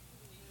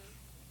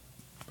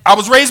 I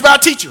was raised by a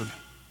teacher.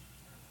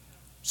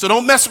 So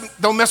don't mess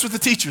with the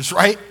teachers,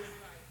 right?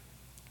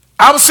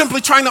 I was simply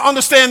trying to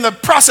understand the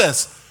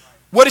process.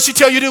 What did she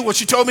tell you to do? Well,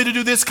 she told me to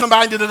do this, come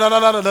by and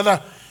da-da-da-da-da-da.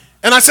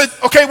 And I said,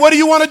 okay, what do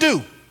you want to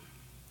do?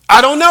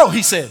 I don't know,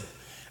 he said.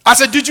 I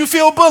said, did you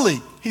feel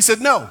bullied? He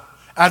said, no.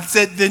 I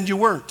said, then you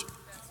weren't.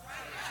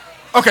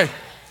 Okay.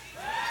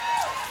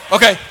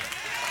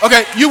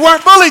 You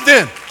weren't bullied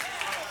then.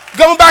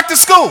 Going back to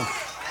school.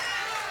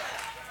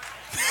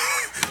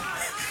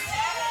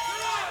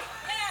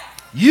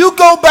 You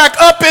go back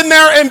up in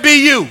there and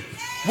be you.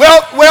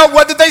 Well,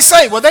 what did they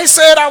say? Well, they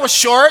said I was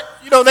short.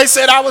 They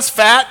said I was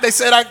fat. They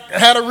said I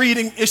had a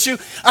reading issue.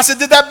 I said,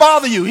 did that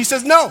bother you? He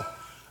says, no,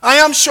 I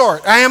am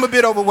short. I am a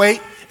bit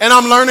overweight, and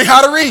I'm learning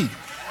how to read.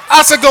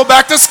 I said, go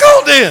back to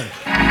school then.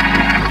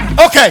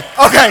 Okay.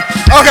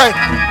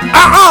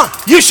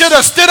 You should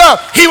have stood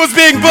up. He was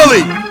being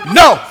bullied.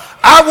 No,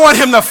 I want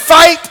him to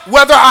fight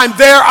whether I'm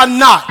there or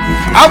not.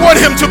 I want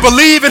him to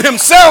believe in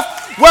himself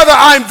whether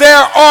I'm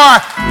there or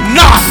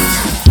not.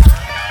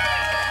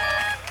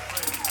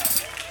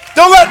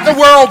 Don't let the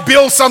world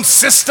build some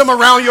system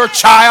around your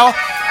child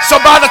so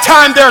by the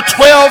time they're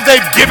 12,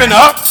 they've given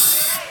up.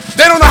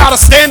 They don't know how to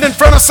stand in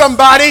front of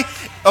somebody.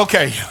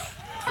 Okay.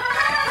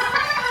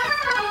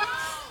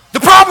 The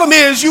problem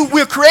is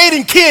we're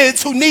creating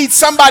kids who need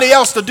somebody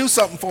else to do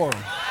something for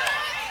them.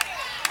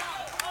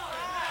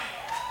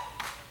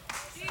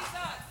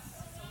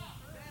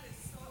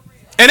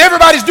 And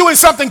everybody's doing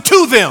something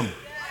to them.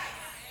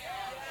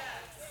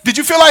 Did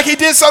you feel like he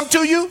did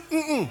something to you?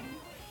 Mm-mm.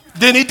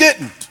 Then he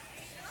didn't.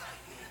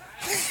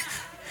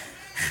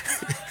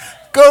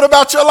 Go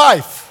about your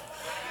life.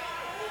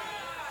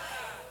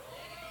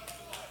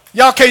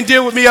 Y'all can't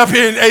deal with me up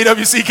here in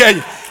AWC, can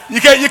you? You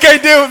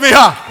can't deal with me,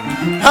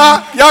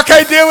 huh? Y'all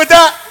can't deal with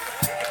that?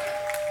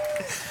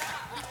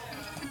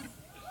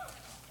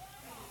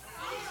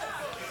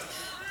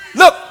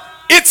 Look,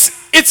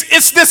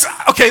 it's this.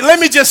 Okay, let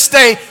me just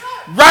stay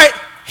right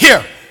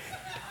here.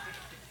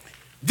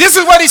 This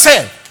is what he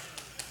said.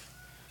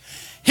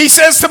 He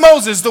says to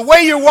Moses, the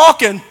way you're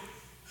walking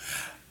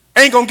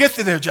ain't gonna get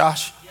you there,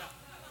 Josh.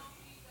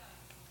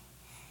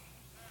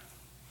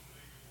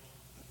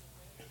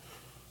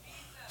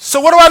 So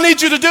what do I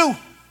need you to do?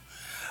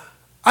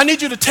 I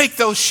need you to take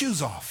those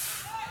shoes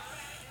off.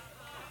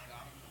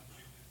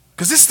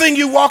 Because this thing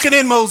you walking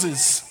in,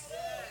 Moses,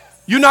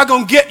 you're not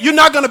going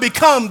to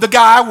become the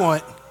guy I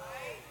want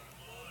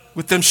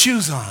with them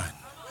shoes on.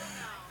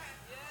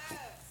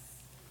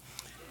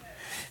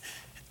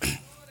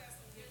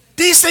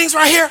 These things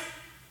right here,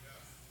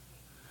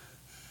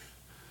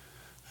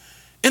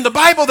 in the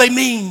Bible, they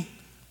mean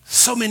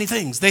so many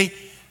things.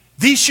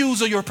 These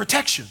shoes are your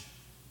protection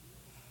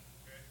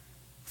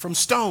from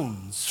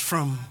stones,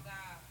 from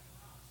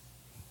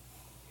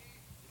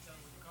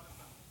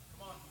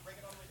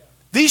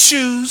these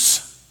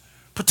shoes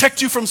protect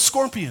you from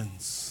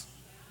scorpions,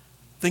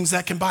 things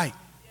that can bite.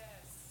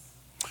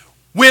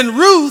 When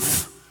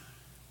Ruth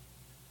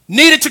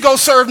needed to go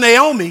serve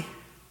Naomi,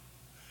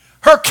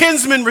 her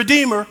kinsman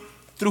redeemer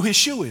threw his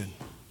shoe in.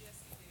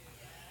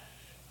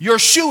 Your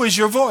shoe is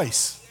your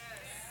voice.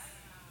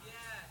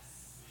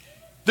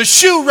 The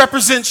shoe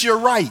represents your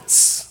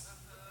rights.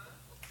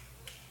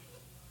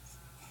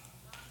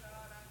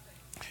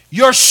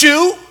 Your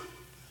shoe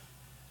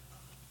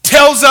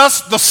tells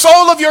us, the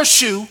sole of your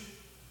shoe,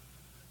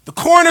 the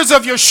corners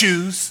of your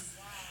shoes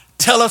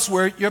tell us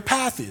where your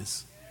path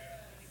is.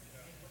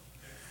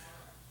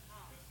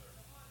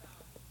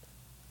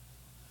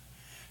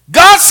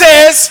 God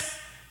says,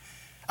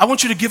 I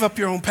want you to give up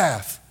your own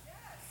path.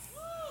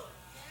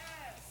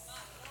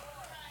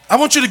 I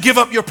want you to give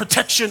up your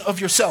protection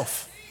of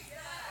yourself.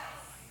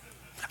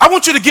 I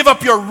want you to give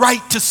up your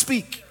right to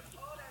speak.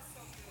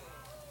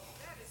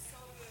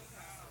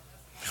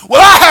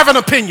 Well, I have an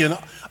opinion.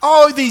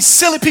 All these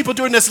silly people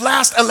during this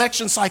last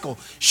election cycle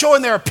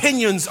showing their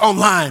opinions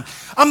online.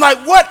 I'm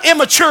like, what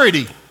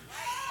immaturity?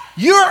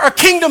 You're a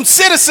kingdom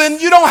citizen.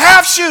 You don't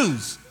have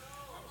shoes.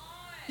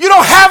 You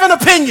don't have an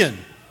opinion.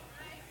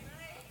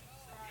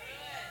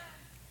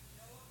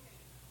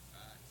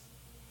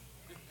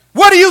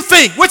 What do you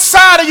think? Which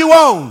side are you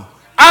on?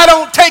 I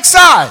don't take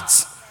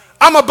sides.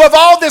 I'm above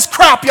all this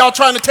crap y'all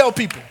trying to tell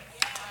people.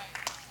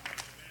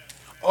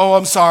 Oh,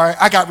 I'm sorry.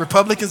 I got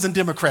Republicans and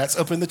Democrats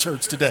up in the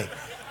church today.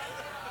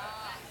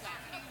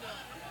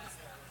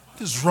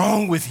 What is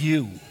wrong with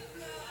you?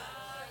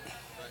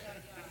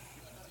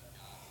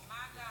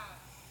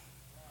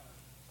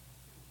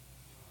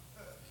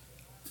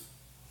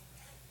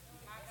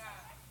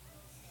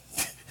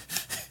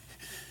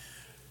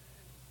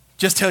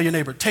 Just tell your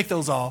neighbor, take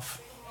those off.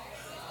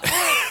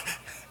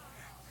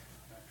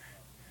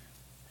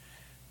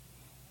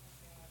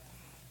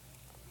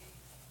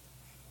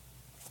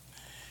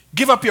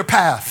 Give up your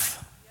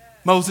path,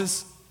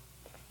 Moses.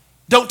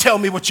 Don't tell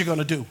me what you're going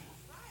to do.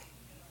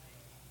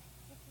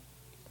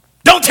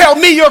 Don't tell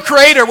me, your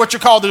creator, what you're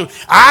called to do.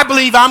 I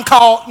believe I'm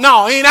called.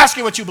 No, I ain't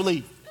asking what you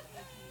believe.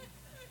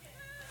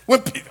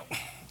 When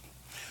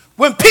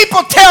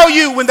people tell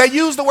you, when they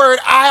use the word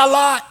I a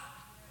lot,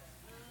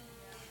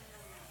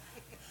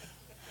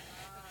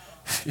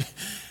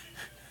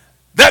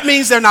 that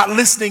means they're not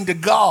listening to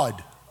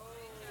God.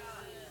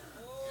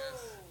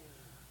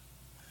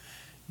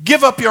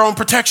 Give up your own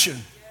protection.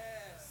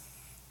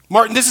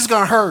 Martin, this is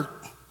going to hurt.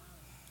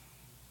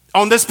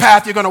 On this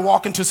path, you're going to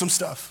walk into some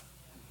stuff.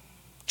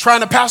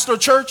 Trying to pastor a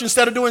church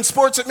instead of doing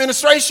sports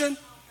administration,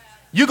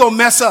 you're going to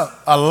mess up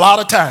a lot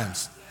of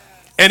times.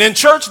 And in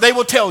church, they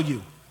will tell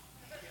you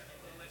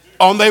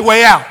on their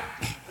way out.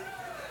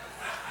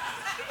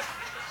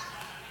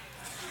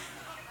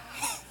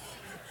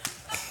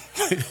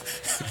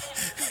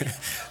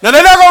 Now,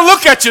 they're not going to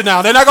look at you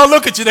now. They're not going to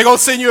look at you. They're going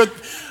to send you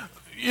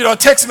a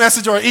text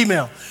message or an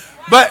email.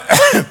 But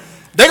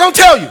they're going to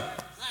tell you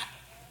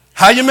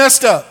how you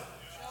messed up.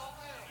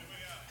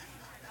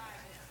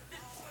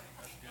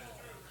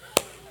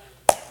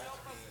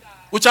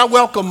 Which I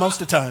welcome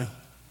most of the time.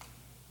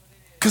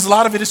 Because a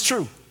lot of it is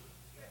true.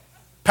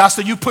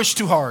 Pastor, you pushed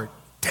too hard.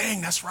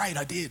 Dang, that's right.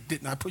 I did,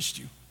 didn't I? Pushed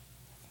you.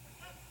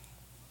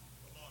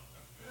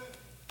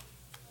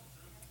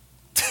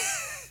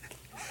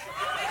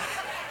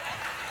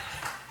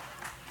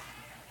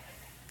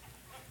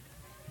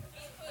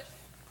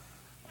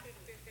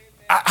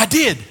 I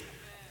did.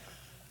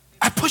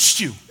 I pushed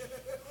you.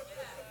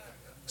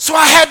 So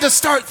I had to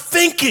start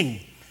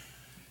thinking.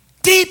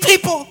 These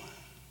people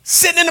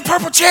sitting in the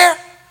purple chair,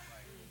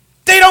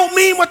 they don't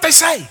mean what they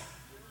say.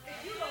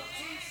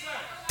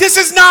 This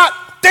is not,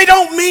 they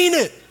don't mean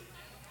it.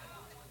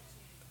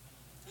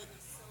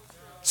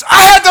 So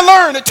I had to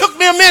learn. It took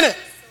me a minute.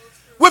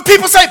 When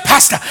people say,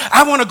 Pastor,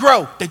 I want to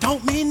grow, they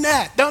don't mean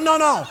that.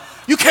 No.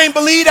 You can't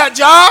believe that,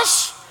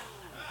 Josh.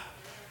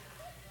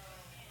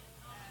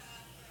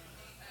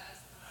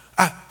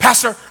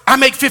 Pastor, I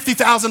make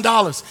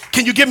 $50,000.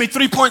 Can you give me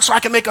 3 points so I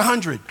can make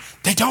 100?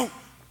 They don't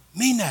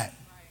mean that.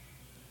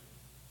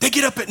 They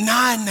get up at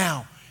 9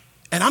 now,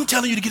 and I'm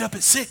telling you to get up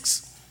at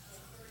 6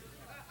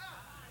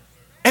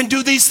 and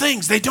do these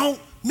things. They don't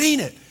mean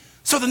it.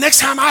 So the next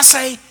time I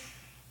say,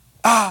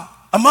 a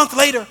month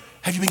later,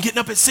 have you been getting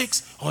up at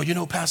 6? Oh, you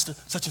know, Pastor,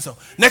 such and so.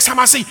 Next time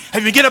I see,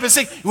 have you been getting up at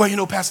 6? Well, you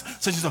know, Pastor,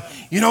 such and so.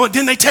 You know what?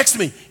 Then they text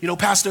me, you know,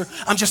 Pastor,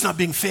 I'm just not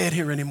being fed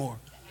here anymore.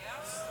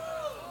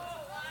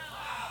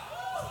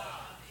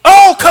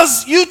 Oh,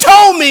 because you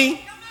told me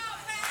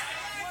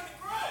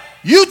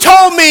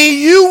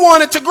you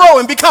wanted to grow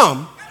and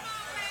become.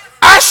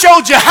 I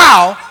showed you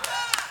how.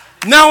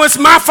 Now it's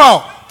my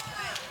fault.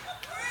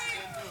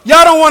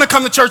 Y'all don't want to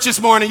come to church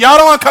this morning. Y'all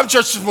don't want to come to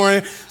church this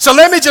morning. So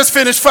let me just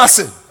finish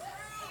fussing.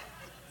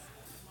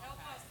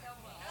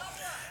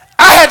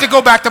 I had to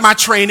go back to my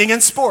training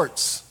in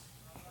sports.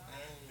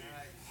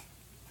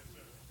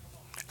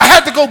 I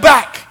had to go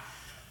back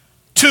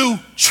to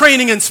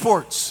training in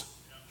sports.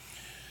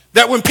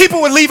 That when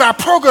people would leave our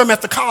program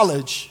at the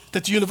college,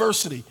 at the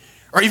university,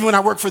 or even when I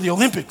worked for the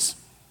Olympics,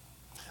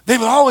 they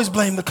would always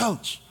blame the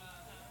coach.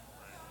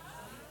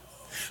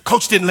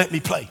 Coach didn't let me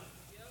play.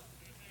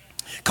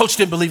 Coach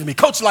didn't believe in me.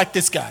 Coach liked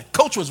this guy.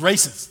 Coach was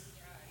racist.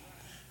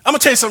 I'm going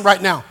to tell you something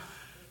right now.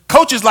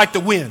 Coaches like to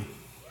win.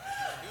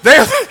 They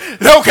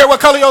don't care what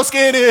color your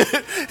skin is.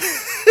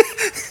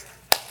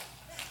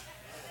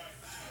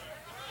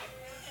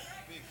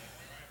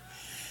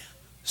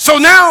 So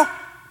now,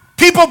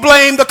 people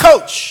blame the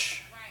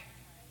coach.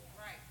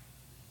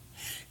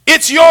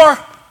 It's your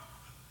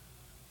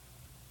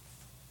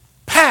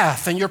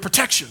path and your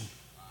protection.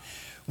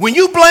 When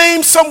you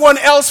blame someone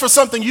else for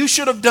something you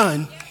should have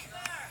done,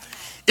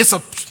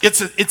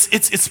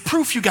 it's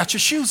proof you got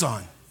your shoes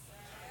on.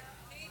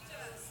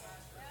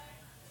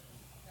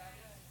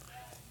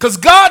 Because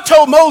God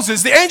told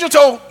Moses, the angel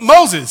told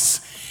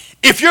Moses,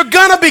 If you're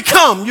going to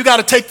become, you got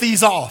to take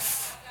these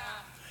off.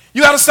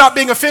 You got to stop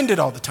being offended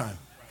all the time.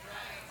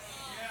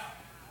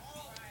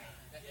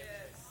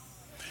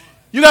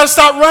 You got to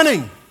stop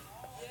running.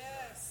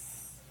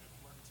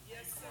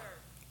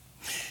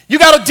 You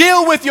got to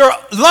deal with your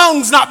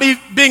lungs not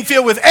being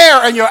filled with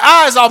air and your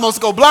eyes almost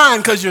go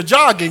blind because you're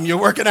jogging, you're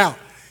working out.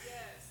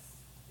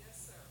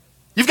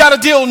 You've got to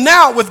deal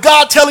now with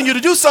God telling you to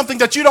do something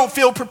that you don't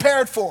feel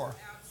prepared for.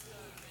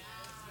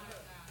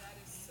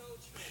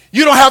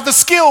 You don't have the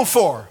skill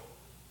for.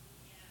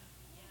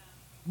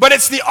 But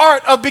it's the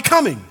art of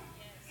becoming.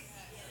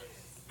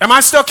 Am I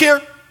stuck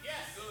here?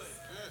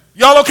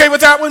 Y'all okay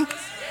with that one?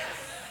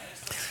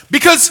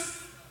 Because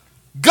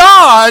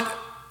God,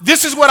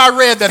 this is what I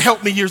read that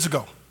helped me years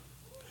ago.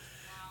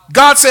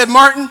 God said,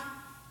 Martin,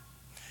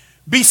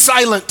 be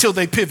silent till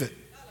they pivot.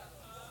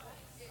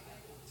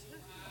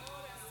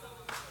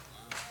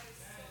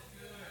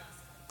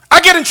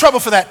 I get in trouble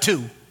for that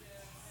too.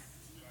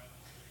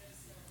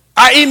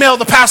 I emailed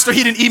the pastor,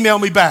 he didn't email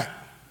me back.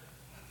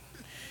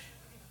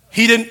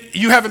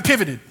 You haven't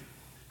pivoted.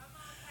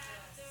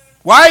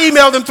 Well, I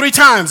emailed them 3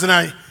 times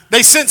and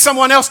they sent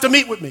someone else to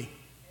meet with me.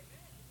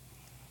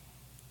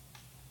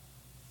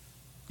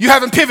 You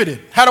haven't pivoted.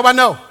 How do I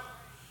know?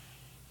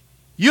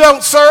 You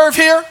don't serve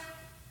here.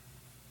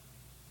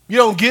 You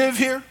don't give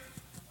here.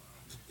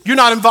 You're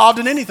not involved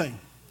in anything.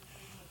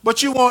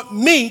 But you want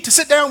me to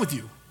sit down with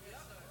you.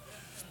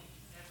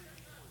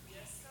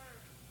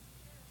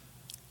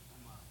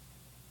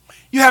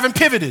 You haven't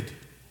pivoted.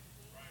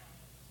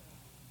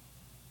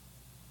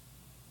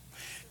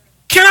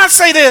 Can I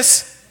say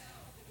this?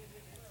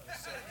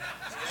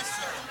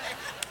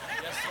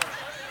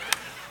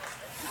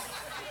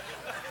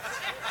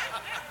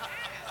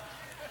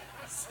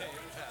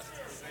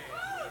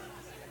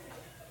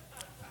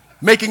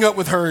 Making up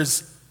with her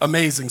is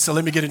amazing, so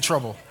let me get in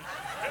trouble.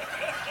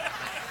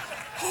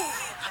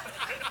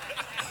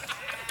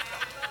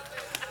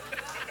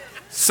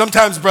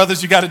 Sometimes,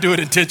 brothers, you got to do it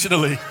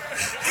intentionally.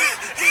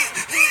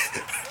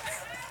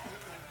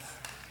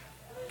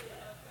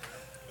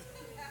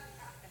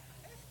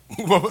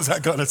 What was I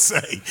going to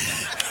say?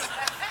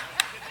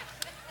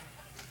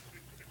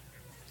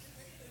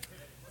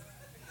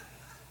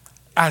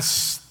 I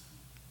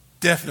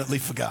definitely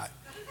forgot.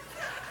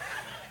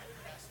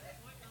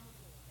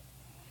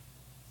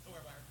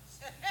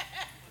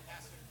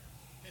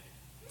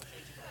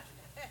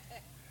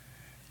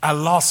 I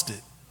lost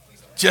it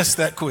just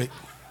that quick.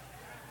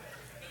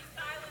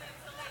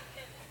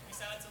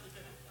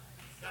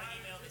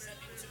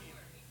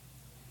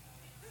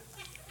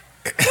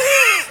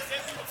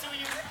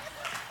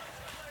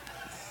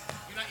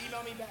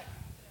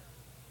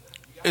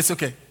 It's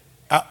okay.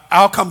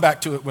 I'll come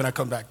back to it when I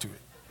come back to it.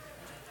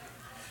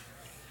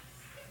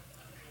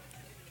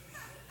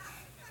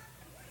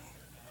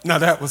 Now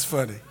that was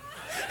funny.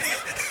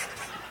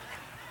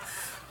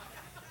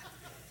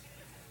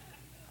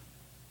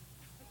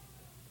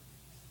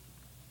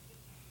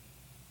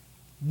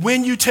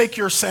 When you take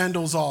your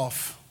sandals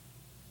off,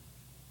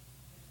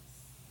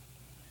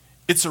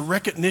 it's a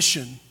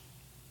recognition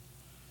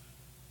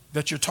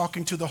that you're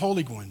talking to the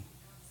Holy One.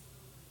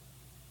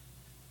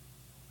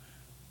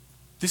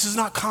 This is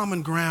not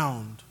common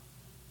ground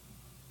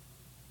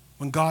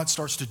when God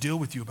starts to deal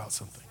with you about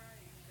something.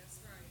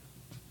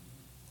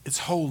 It's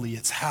holy,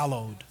 it's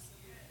hallowed.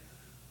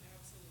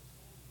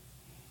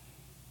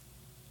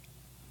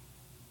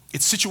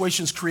 It's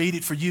situations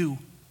created for you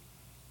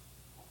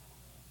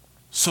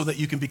so that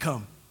you can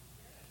become.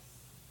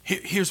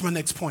 Here's my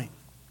next point.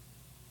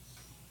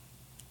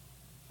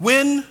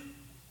 When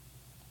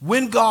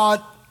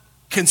God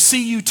can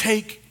see you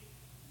take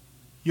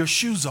your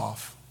shoes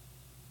off,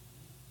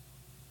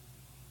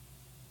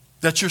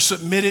 that you're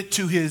submitted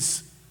to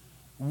his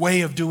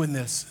way of doing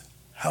this,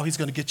 how he's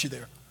going to get you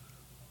there.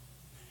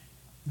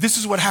 This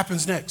is what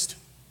happens next.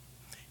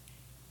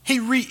 He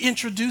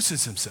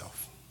reintroduces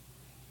himself.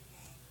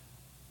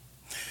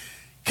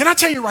 Can I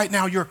tell you right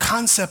now, your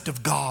concept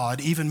of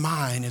God, even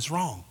mine, is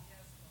wrong.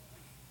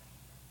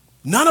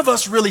 None of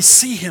us really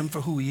see him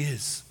for who he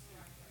is.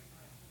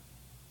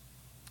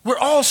 We're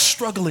all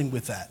struggling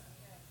with that.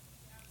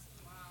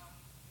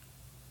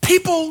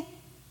 People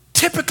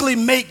typically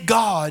make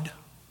God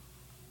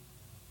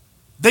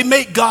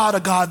a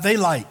God they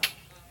like.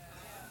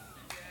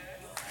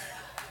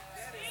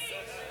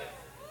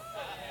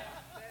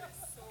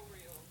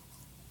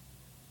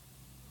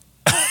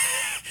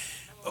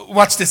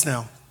 Watch this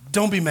now.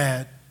 Don't be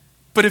mad.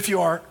 But if you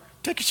are,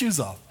 take your shoes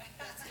off.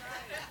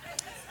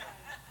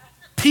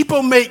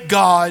 People make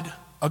God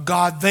a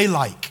God they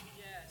like.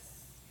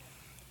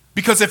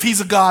 Because if he's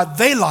a God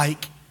they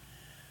like,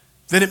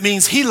 then it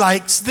means he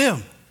likes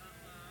them.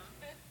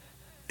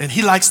 And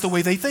he likes the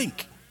way they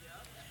think.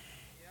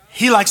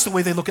 He likes the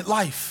way they look at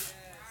life.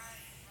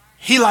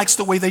 He likes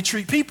the way they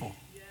treat people.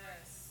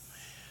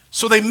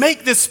 So they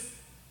make this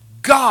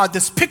God,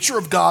 this picture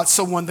of God,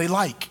 someone they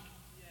like.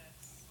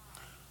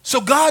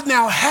 So God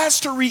now has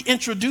to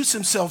reintroduce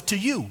himself to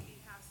you.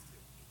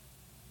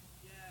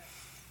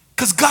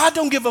 Because God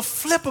don't give a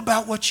flip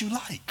about what you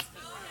like.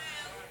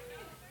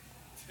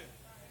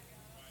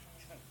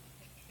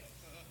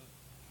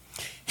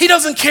 He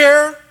doesn't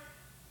care.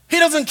 He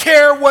doesn't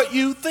care what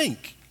you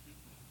think.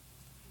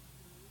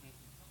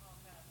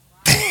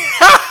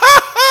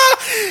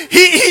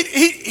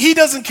 He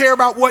doesn't care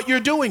about what you're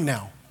doing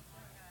now.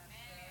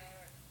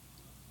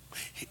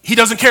 He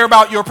doesn't care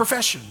about your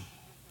profession.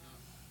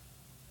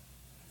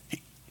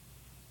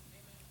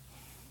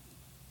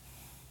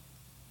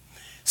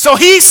 So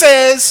he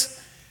says,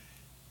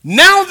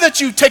 now that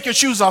you take your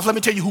shoes off, let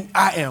me tell you who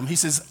I am. He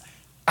says,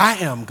 I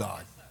am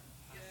God.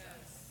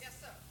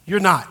 You're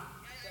not.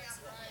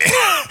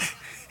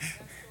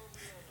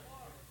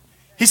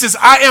 He says,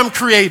 I am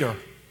creator.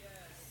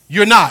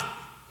 You're not.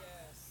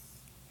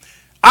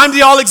 I'm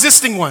the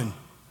all-existing one.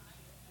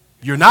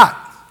 You're not.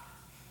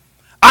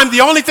 I'm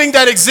the only thing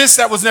that exists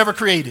that was never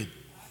created.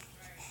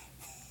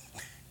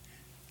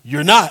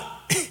 You're not.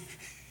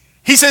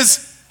 He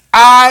says,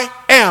 I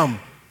am,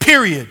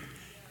 period.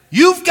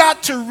 You've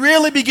got to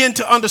really begin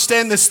to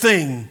understand this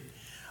thing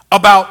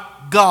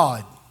about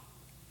God.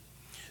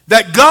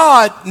 That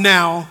God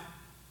now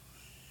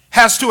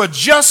has to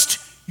adjust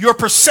your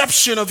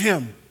perception of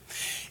him.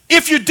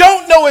 If you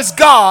don't know it's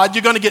God,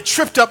 you're going to get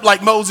tripped up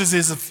like Moses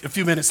is a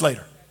few minutes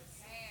later.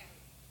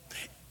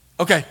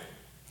 Okay.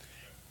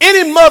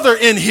 Any mother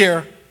in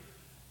here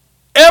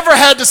ever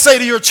had to say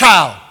to your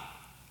child,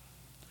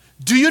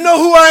 do you know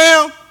who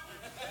I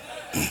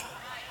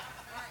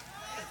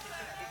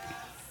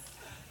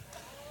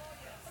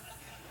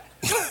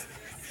am?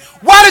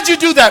 Why did you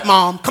do that,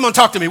 Mom? Come on,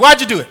 talk to me. Why'd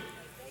you do it?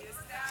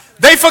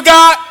 They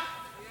forgot?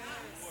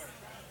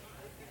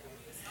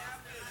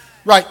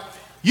 Right.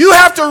 You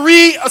have to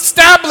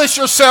reestablish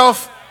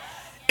yourself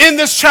in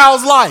this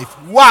child's life.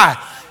 Why?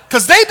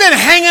 Because they've been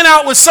hanging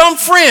out with some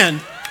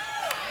friend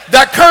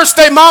that cursed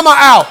their mama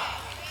out.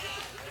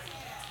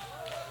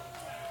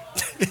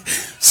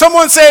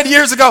 Someone said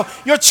years ago,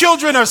 your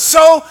children are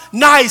so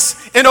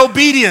nice and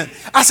obedient.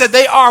 I said,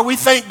 they are. We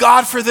thank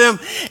God for them,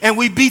 and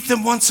we beat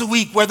them once a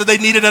week, whether they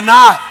need it or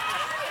not.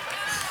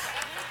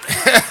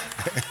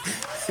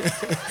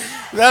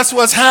 That's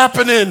what's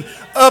happening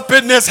up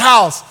in this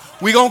house.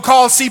 We're going to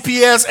call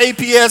CPS,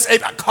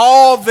 APS,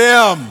 call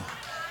them.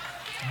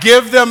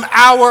 Give them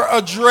our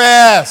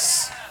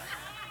address.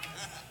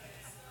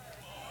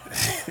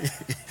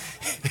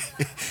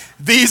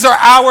 These are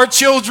our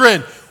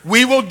children.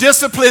 We will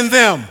discipline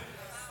them.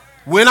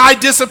 When I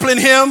discipline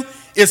him,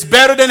 it's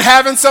better than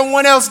having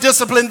someone else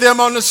discipline them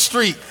on the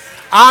street.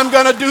 I'm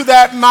going to do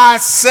that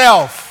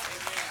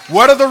myself.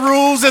 What are the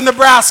rules in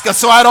Nebraska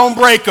so I don't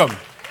break them?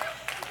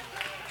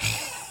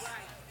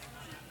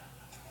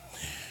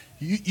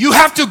 You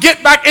have to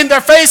get back in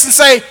their face and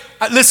say,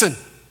 listen,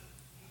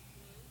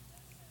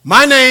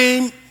 my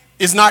name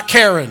is not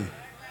Karen.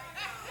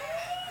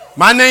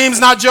 My name's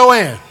not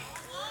Joanne.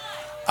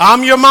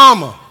 I'm your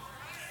mama.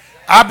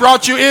 I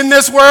brought you in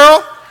this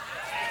world.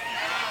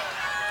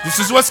 This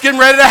is what's getting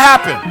ready to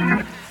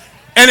happen.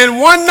 And in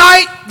one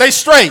night, they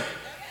straight.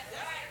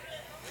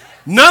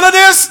 None of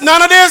this.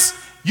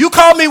 You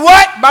call me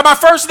what? By my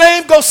first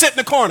name? Go sit in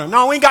the corner.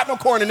 No, we ain't got no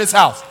corner in this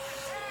house.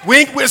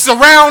 It's a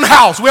round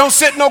house. We don't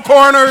sit in no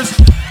corners.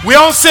 We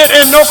don't sit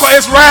in no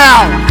corners. It's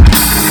round.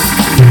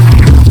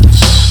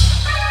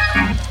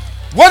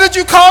 What did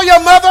you call your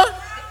mother?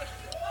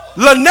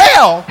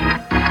 Linnell.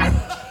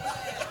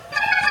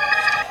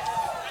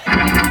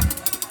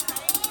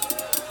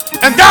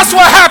 And that's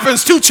what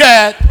happens too,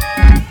 Chad.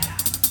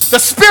 The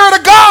Spirit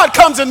of God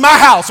comes in my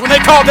house when they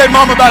call their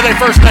mama by their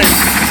first name.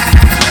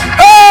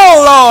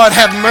 Oh, Lord,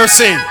 have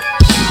mercy.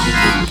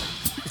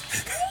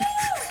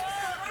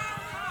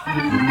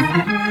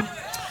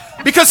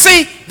 Because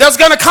see, there's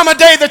going to come a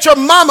day that your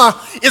mama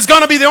is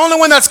going to be the only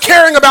one that's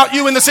caring about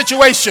you in the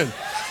situation.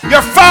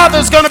 Your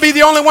father's going to be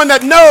the only one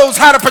that knows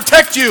how to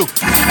protect you.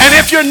 And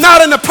if you're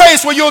not in a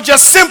place where you'll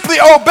just simply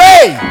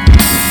obey,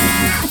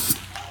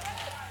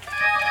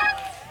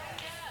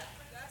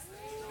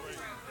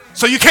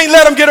 so you can't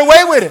let them get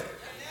away with it.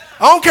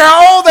 I don't care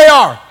how old they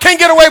are. Can't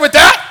get away with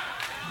that.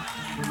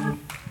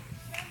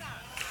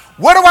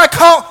 What do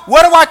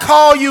I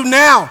call you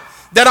now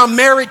that I'm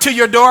married to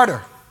your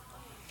daughter?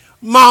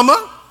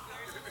 Mama.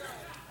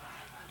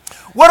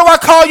 What do I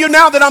call you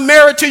now that I'm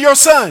married to your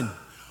son?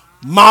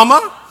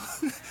 Mama.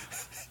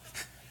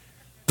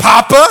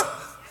 Papa.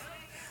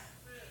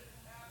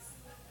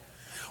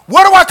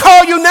 What do I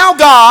call you now,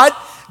 God,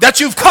 that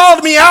you've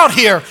called me out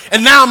here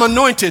and now I'm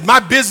anointed? My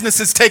business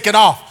is taken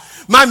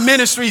off. My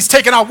ministry is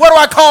taken off. What do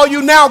I call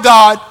you now,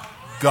 God?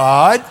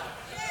 God.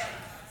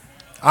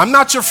 I'm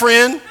not your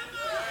friend.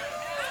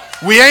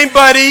 We ain't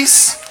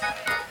buddies.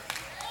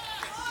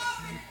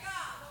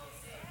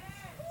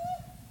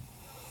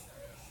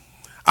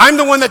 I'm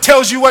the one that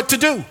tells you what to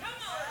do,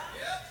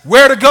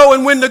 where to go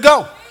and when to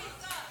go.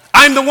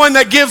 I'm the one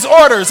that gives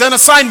orders and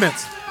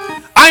assignments.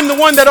 I'm the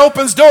one that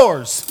opens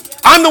doors.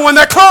 I'm the one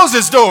that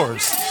closes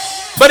doors.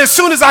 But as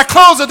soon as I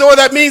close a door,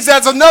 that means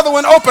there's another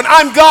one open.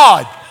 I'm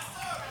God.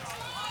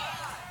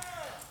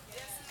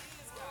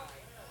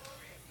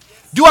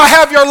 Do I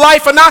have your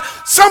life or not?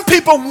 Some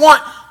people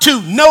want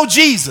to know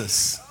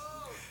Jesus.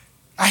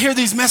 I hear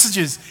these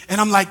messages and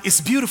I'm like,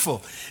 it's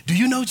beautiful. Do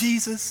you know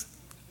Jesus?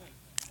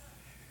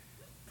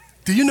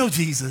 Do you know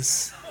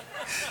Jesus?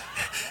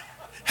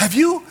 Have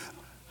you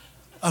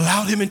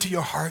allowed him into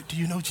your heart? Do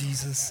you know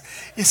Jesus?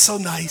 It's so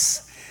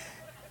nice.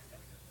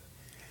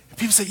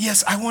 People say,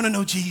 yes, I want to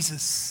know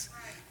Jesus.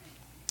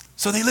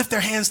 So they lift their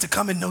hands to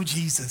come and know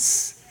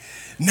Jesus.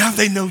 Now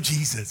they know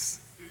Jesus.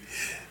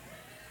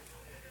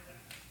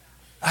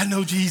 I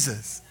know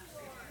Jesus.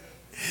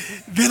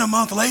 Then a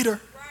month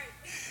later,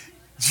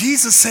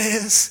 Jesus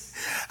says,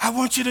 I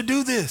want you to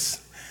do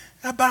this.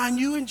 I bind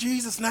you in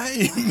Jesus'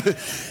 name.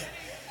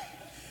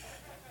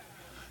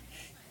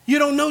 You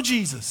don't know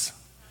Jesus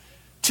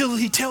till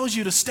he tells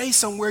you to stay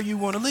somewhere you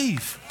want to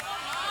leave.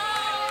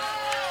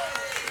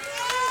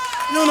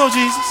 You don't know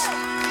Jesus.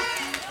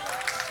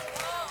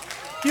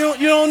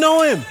 You don't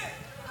know him.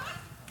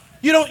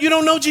 You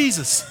don't know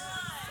Jesus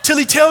till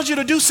he tells you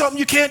to do something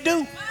you can't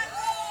do.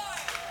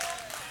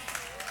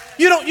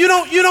 You don't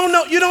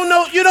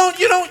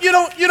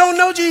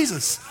know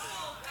Jesus.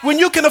 When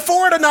you can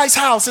afford a nice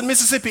house in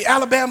Mississippi,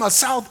 Alabama,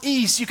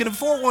 Southeast, you can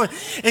afford one,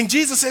 and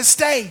Jesus says,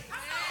 stay.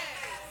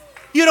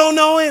 You don't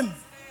know him.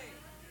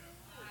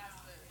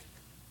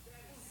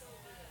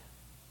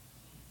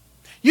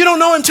 You don't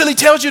know him till he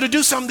tells you to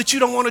do something that you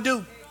don't want to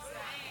do.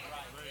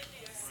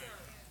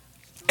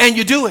 And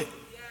you do it.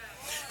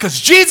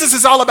 Because Jesus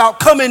is all about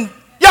coming.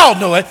 Y'all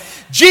know it.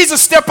 Jesus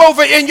step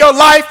over in your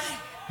life.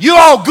 You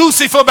all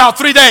goosey for about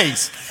 3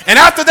 days. And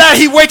after that,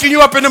 he waking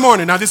you up in the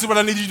morning. Now, this is what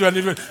I need you to do. I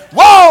need you to do.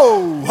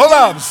 Whoa, hold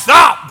up,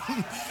 stop.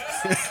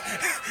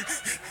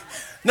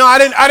 No, I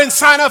didn't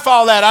sign up for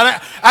all that.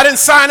 I didn't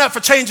sign up for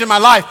changing my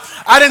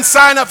life. I didn't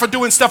sign up for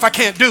doing stuff I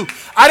can't do.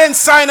 I didn't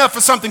sign up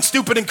for something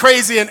stupid and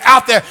crazy and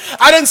out there.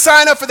 I didn't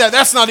sign up for that.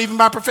 That's not even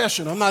my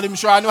profession. I'm not even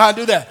sure I know how to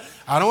do that.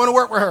 I don't want to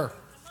work with her.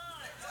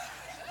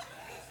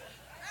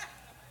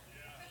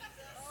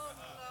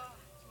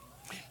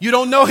 You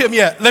don't know him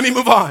yet. Let me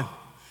move on.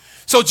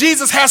 So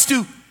Jesus has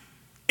to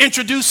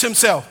introduce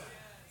himself.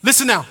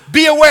 Listen now.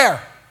 Be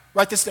aware.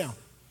 Write this down.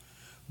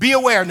 Be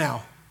aware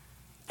now.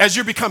 As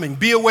you're becoming,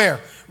 be aware.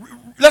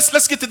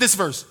 Let's get to this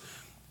verse.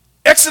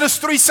 Exodus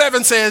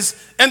 3:7 says,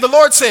 and the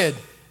Lord said,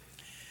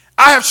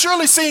 I have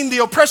surely seen the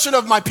oppression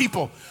of my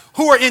people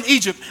who are in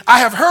Egypt. I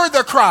have heard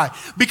their cry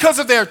because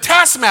of their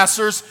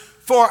taskmasters,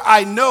 for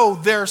I know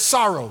their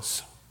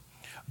sorrows.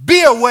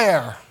 Be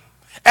aware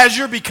as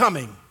you're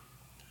becoming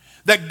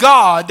that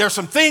God, there's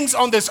some things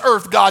on this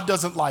earth God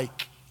doesn't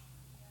like.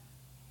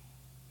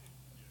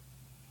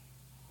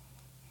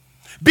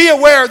 Be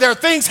aware there are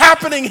things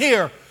happening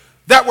here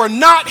that were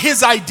not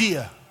his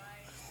idea.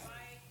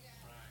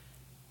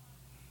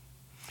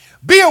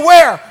 Be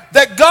aware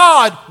that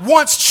God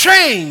wants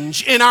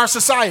change in our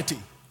society.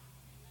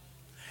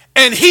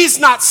 And he's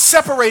not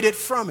separated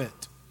from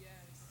it.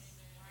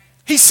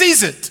 He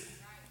sees it.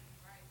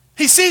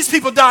 He sees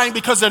people dying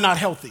because they're not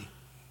healthy.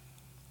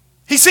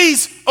 He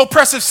sees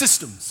oppressive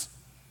systems.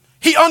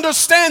 He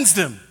understands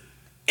them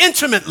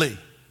intimately,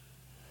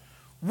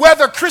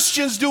 whether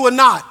Christians do or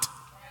not.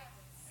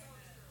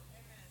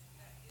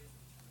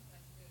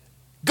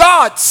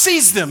 God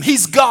sees them.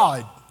 He's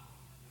God.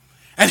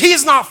 And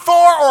he's not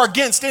for or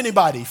against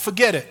anybody.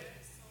 Forget it.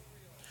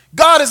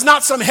 God is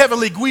not some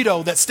heavenly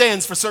Guido that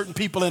stands for certain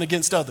people and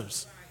against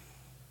others.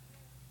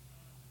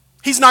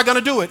 He's not going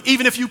to do it,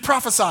 even if you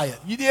prophesy it.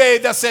 Yea,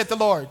 thus saith the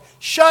Lord.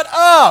 Shut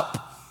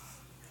up.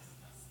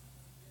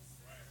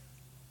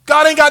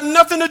 God ain't got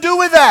nothing to do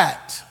with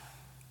that.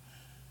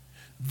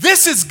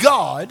 This is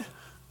God.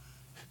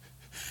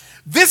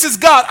 This is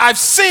God. I've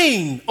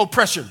seen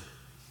oppression.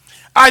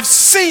 I've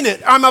seen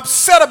it. I'm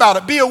upset about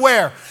it. Be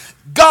aware.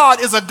 God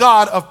is a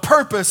God of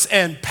purpose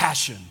and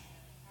passion.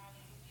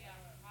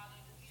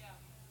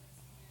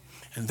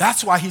 And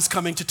that's why he's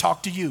coming to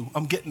talk to you.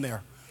 I'm getting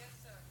there.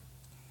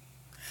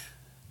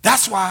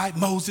 That's why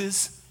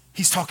Moses,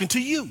 he's talking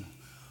to you.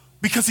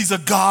 Because he's a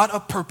God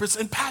of purpose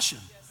and passion.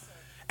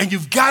 And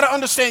you've got to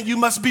understand you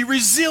must be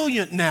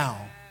resilient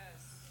now.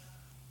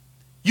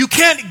 You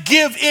can't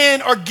give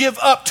in or give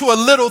up to a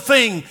little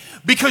thing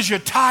because you're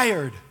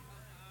tired.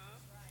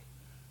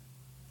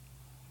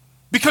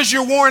 Because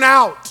you're worn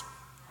out,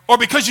 or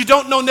because you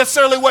don't know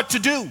necessarily what to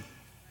do.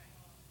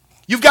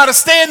 You've got to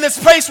stay in this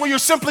place where you're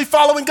simply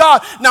following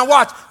God. Now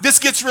watch, this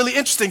gets really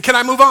interesting. Can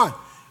I move on?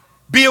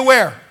 Be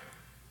aware.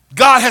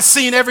 God has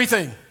seen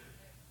everything.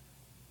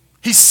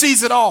 He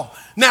sees it all.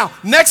 Now,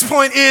 next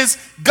point is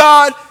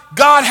God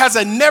has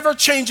a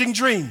never-changing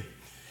dream.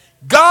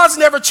 God's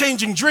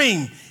never-changing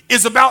dream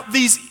is about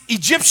these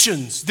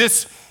Egyptians,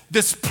 this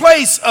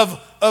place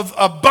of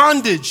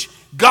bondage.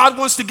 God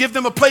wants to give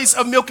them a place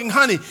of milk and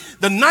honey.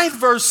 The 9th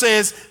verse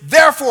says,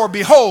 therefore,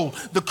 behold,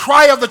 the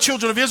cry of the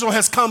children of Israel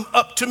has come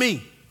up to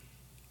me.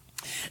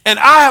 And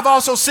I have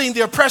also seen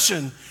the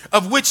oppression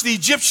of which the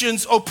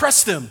Egyptians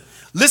oppressed them.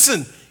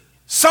 Listen,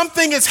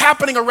 something is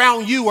happening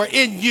around you or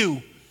in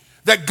you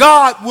that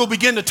God will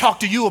begin to talk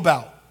to you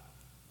about.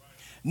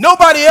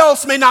 Nobody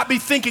else may not be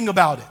thinking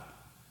about it,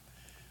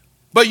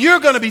 but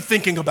you're going to be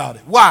thinking about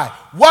it. Why?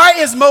 Why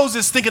is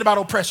Moses thinking about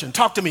oppression?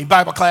 Talk to me,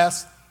 Bible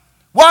class.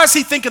 Why is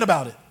he thinking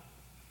about it?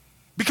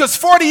 Because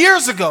 40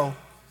 years ago,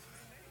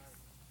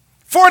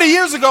 40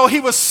 years ago, he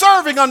was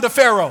serving under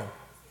Pharaoh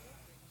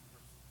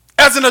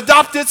as an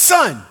adopted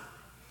son.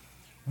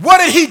 What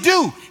did he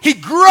do? He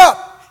grew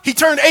up. He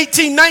turned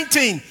 18,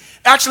 19.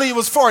 Actually, it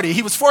was 40.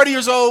 He was 40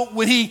 years old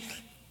when he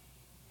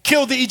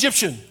killed the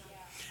Egyptian.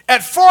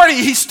 At 40,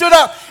 he stood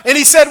up and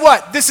he said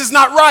what? This is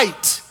not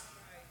right.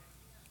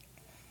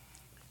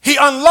 He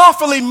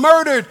unlawfully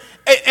murdered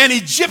an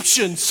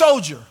Egyptian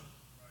soldier.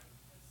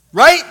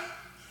 Right?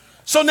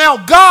 So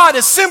now God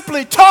is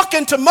simply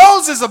talking to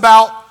Moses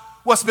about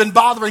what's been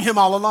bothering him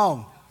all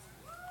along.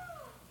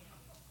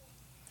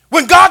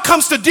 When God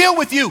comes to deal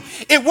with you,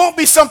 it won't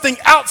be something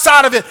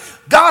outside of it.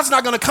 God's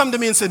not going to come to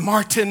me and say,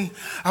 Martin,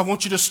 I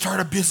want you to start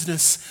a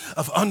business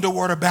of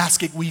underwater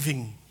basket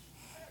weaving.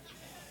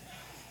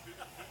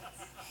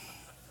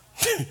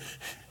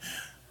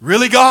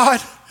 Really, God?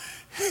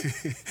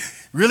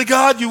 Really,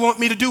 God, you want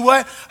me to do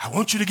what? I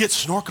want you to get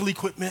snorkel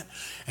equipment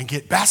and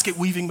get basket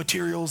weaving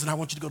materials, and I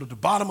want you to go to the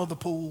bottom of the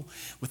pool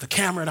with a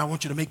camera, and I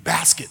want you to make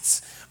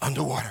baskets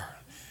underwater.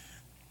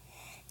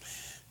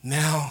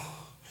 Now,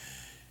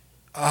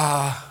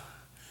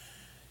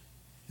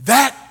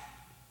 that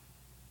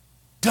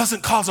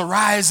doesn't cause a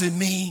rise in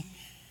me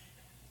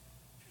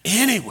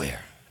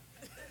anywhere.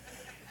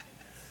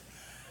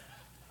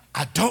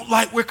 I don't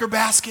like wicker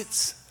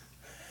baskets.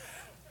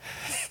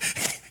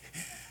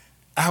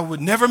 I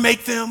would never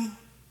make them.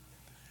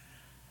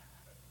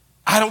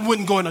 I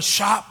wouldn't go in a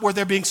shop where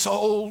they're being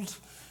sold.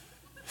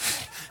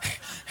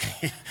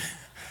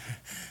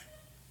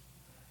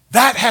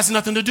 That has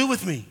nothing to do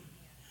with me.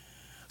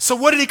 So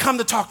what did he come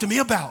to talk to me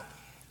about?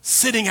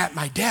 Sitting at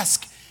my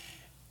desk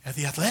at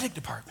the athletic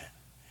department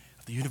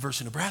of the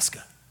University of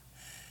Nebraska.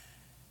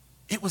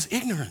 It was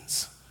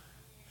ignorance.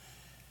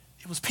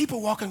 It was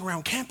people walking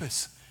around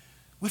campus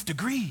with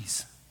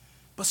degrees,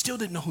 but still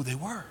didn't know who they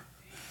were.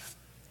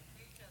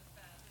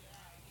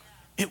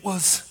 It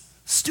was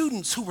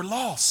students who were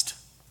lost.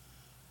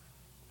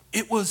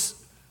 It was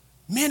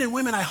men and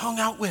women I hung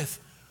out with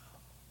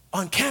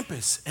on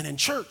campus and in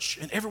church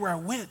and everywhere I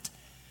went,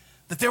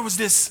 that there was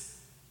this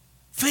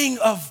thing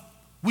of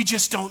we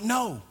just don't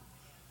know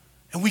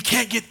and we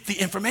can't get the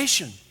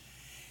information.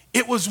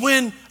 It was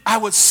when I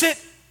would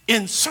sit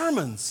in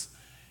sermons.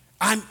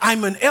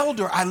 I'm an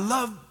elder. I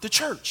love the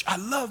church. I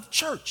love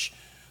church.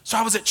 So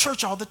I was at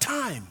church all the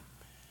time.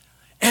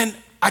 And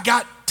I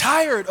got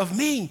tired of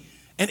me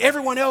and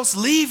everyone else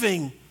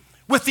leaving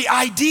with the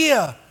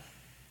idea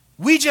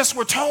we just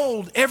were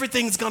told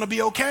everything's going to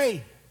be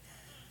okay,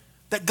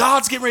 that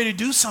God's getting ready to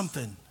do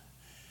something.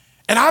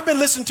 And I've been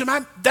listening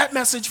to that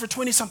message for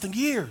 20-something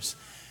years,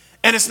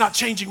 and it's not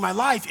changing my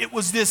life. It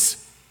was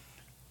this,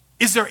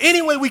 is there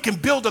any way we can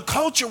build a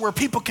culture where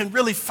people can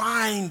really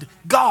find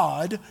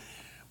God,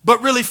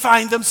 but really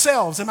find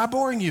themselves? Am I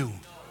boring you?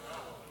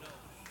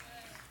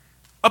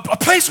 A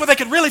place where they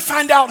can really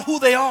find out who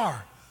they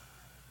are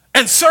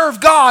and serve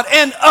God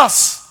and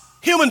us,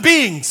 human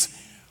beings,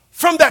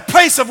 from that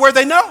place of where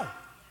they know.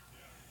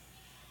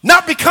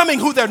 Not becoming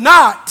who they're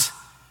not,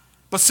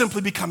 but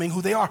simply becoming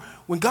who they are.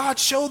 When God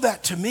showed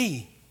that to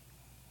me,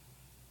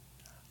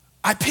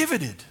 I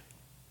pivoted.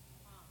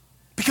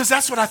 Because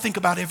that's what I think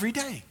about every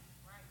day.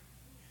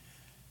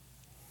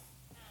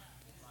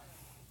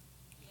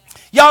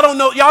 Y'all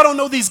don't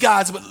know these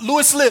guys, but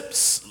Louis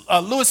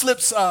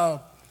Lips,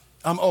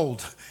 I'm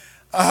old.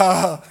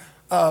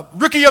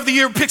 Rookie of the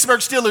Year, Pittsburgh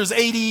Steelers,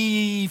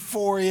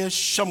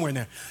 84-ish, somewhere in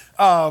there.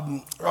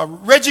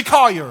 Reggie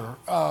Collier,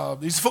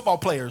 these football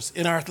players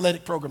in our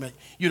athletic program at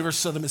University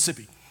of Southern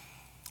Mississippi.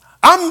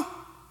 I'm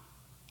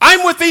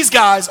with these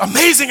guys,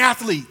 amazing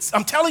athletes.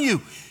 I'm telling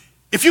you,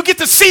 if you get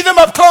to see them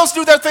up close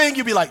do their thing,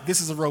 you'll be like,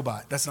 this is a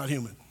robot. That's not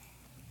human.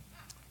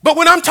 But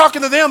when I'm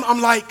talking to them,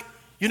 I'm like,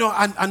 you know,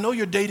 I know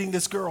you're dating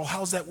this girl.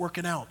 How's that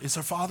working out? Is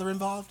her father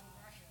involved?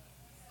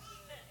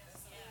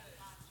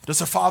 Does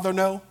her father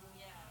know?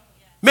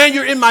 Man,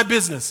 you're in my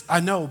business. I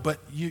know, but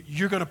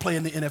you're going to play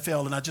in the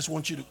NFL, and I just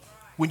want you to,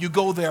 when you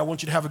go there, I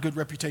want you to have a good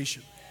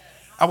reputation.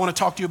 I want to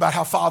talk to you about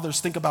how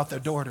fathers think about their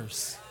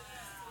daughters.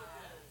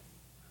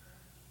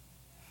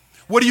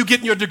 What are you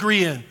getting your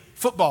degree in?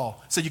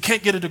 Football. So you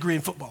can't get a degree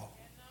in football.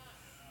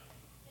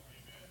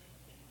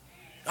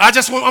 I'm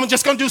just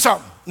going to do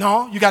something.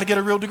 No, you got to get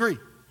a real degree.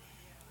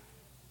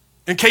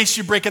 In case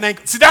you break an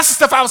ankle. See, that's the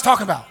stuff I was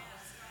talking about.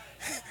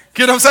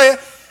 You know what I'm saying?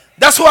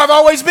 That's who I've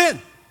always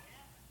been.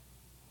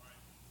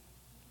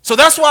 So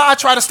that's why I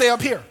try to stay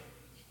up here.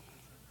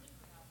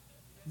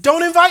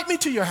 Don't invite me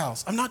to your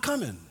house. I'm not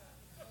coming.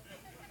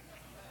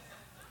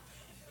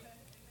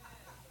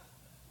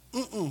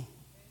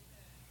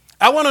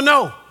 I want to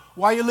know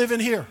why you're living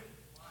here.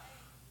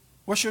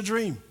 What's your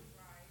dream?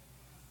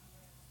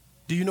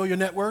 Do you know your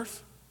net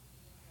worth?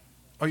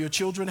 Are your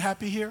children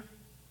happy here?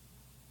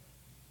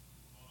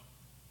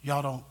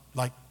 Y'all don't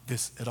like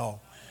this at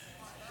all.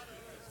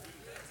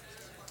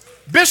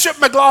 Bishop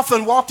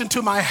McLaughlin walked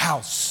into my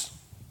house.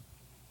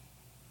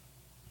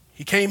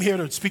 He came here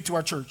to speak to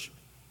our church.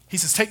 He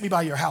says, take me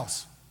by your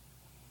house.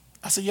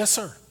 I said, yes,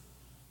 sir.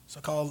 So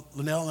I called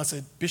Linnell and I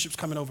said, Bishop's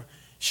coming over.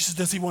 She says,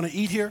 does he want to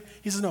eat here?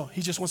 He says, no,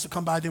 he just wants to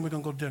come by, then we're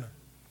going to go to dinner.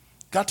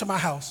 got to my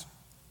house.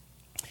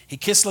 He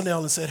kissed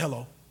Linnell and said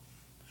hello.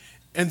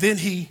 And then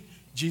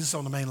Jesus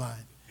on the main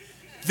line.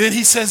 Then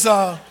he says,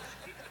 where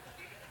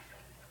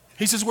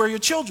are your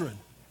children?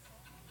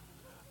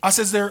 I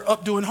says, they're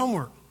up doing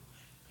homework.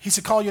 He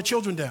said, call your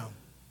children down.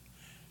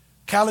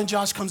 Cal and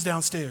Josh comes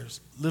downstairs,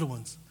 little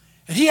ones.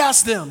 And he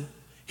asked them,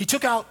 he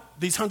took out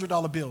these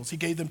 $100 bills. He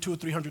gave them $200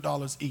 or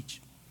 $300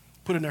 each,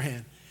 put in their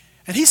hand.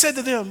 And he said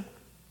to them,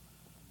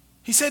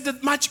 he's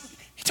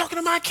talking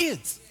to my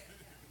kids.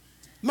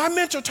 My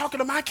mentor talking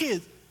to my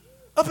kids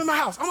up in my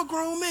house. I'm a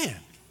grown man.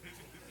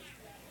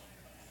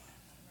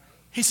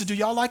 He said, do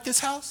y'all like this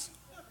house?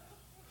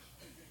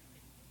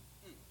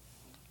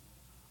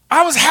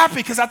 I was happy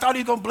because I thought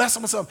he was going to bless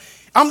them or something.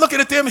 I'm looking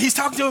at them and he's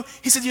talking to them.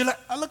 He said,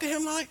 I look at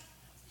him like,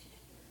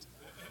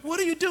 what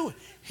are you doing?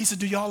 He said,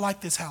 do y'all like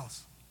this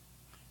house?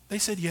 They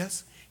said,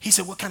 yes. He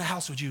said, what kind of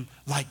house would you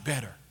like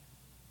better?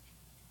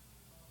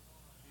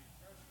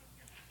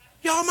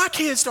 Y'all, my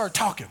kids start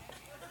talking.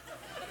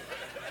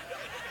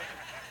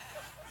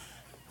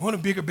 Want a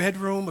bigger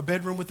bedroom, a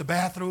bedroom with a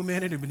bathroom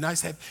in it. It'd be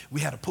nice to have,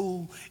 we had a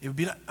pool. It would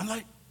be, I'm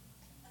like,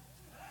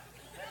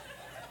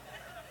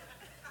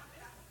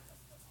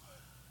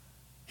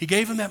 he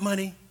gave him that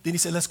money. Then he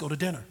said, let's go to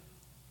dinner.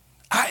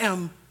 I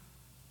am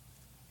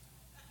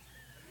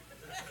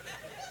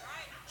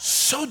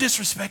so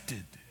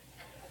disrespected.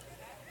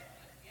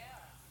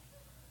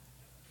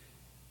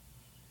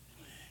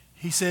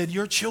 He said,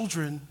 your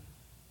children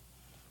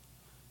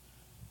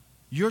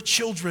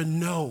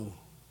know,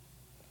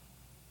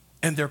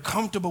 and they're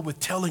comfortable with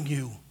telling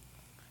you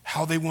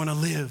how they want to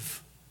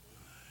live.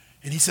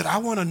 And he said, I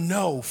want to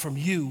know from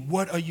you,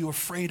 what are you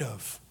afraid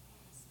of?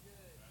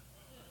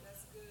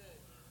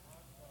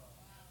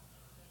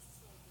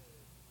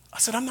 I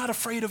said, I'm not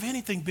afraid of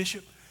anything,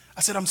 Bishop.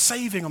 I said, I'm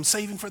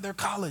saving for their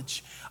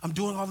college. I'm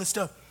doing all this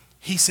stuff.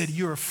 He said,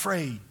 you're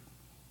afraid.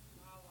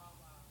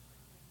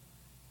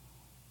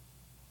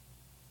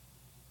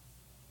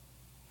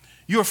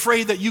 You're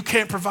afraid that you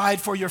can't provide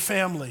for your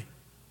family.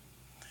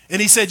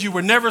 And he said, you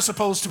were never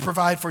supposed to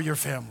provide for your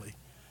family.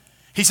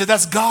 He said,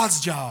 that's God's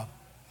job.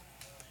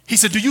 He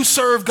said, do you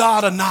serve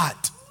God or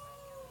not?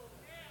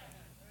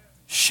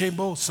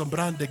 Shemo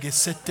sombrande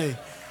gesete.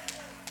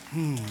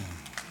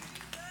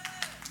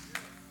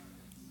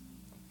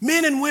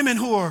 Men and women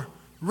who are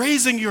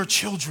raising your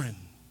children,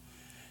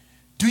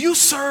 do you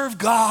serve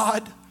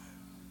God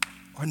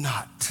or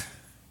not?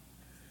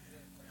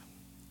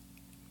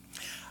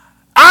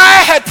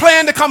 I had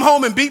planned to come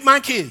home and beat my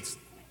kids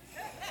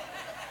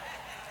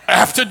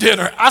after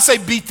dinner. I say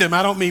beat them.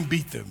 I don't mean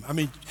beat them. I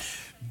mean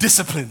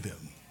discipline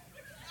them.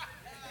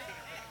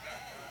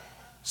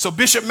 So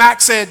Bishop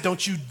Mack said,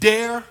 don't you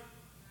dare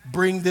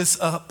bring this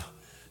up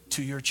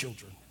to your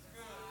children.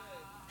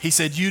 He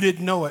said, you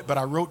didn't know it, but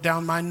I wrote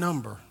down my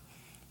number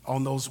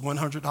on those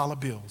 $100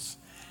 bills,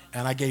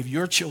 and I gave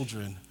your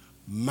children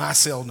my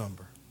cell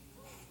number.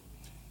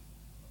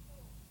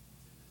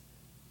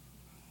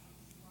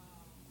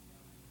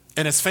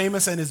 And as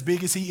famous and as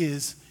big as he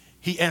is,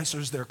 he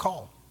answers their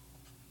call.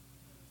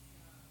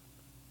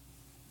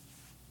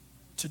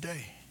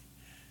 Today.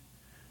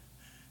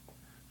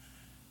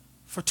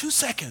 For 2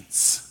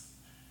 seconds,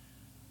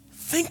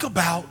 think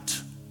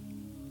about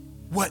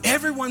what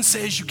everyone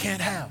says you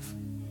can't have.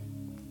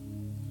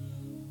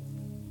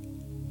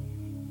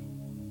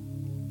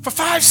 For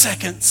 5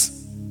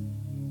 seconds,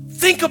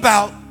 think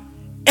about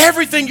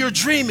everything you're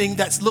dreaming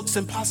that looks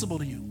impossible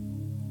to you.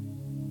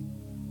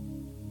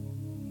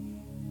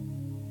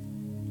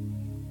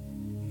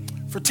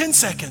 For 10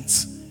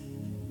 seconds,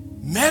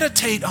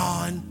 meditate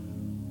on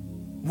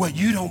what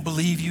you don't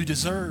believe you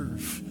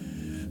deserve,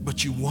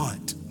 but you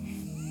want.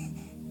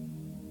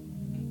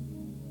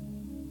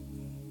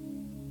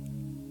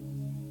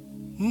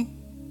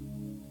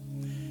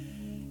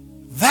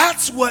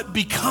 That's what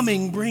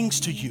becoming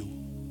brings to you.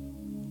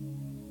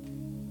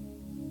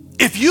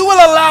 If you will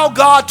allow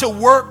God to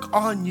work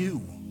on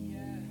you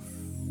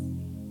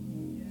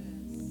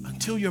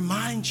until your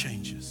mind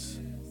changes,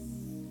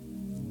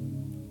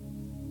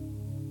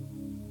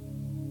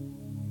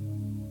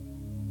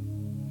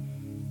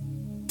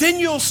 then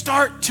you'll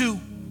start to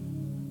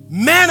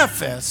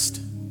manifest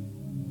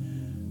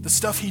the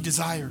stuff he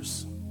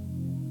desires.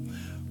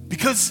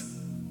 Because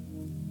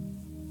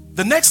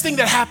the next thing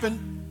that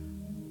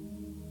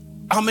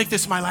happened, I'll make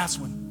this my last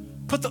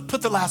one. Put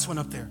the last one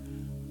up there.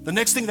 The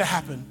next thing that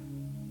happened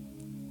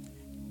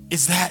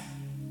is that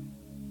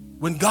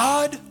when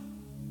God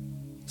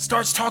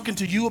starts talking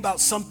to you about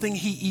something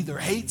he either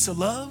hates or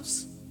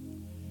loves,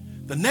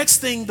 the next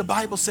thing the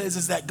Bible says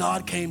is that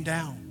God came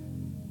down.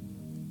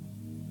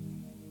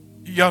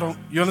 You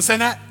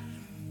understand that?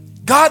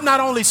 God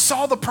not only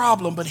saw the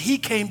problem, but he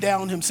came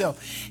down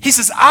himself. He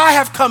says, I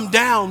have come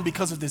down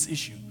because of this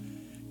issue.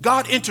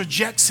 God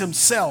interjects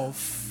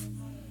himself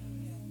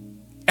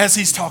as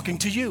he's talking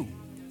to you.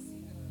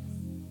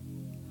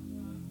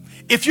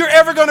 If you're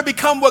ever going to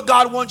become what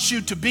God wants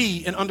you to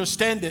be and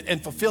understand it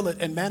and fulfill it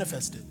and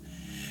manifest it,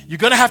 you're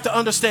going to have to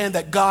understand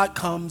that God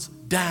comes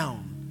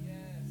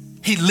down.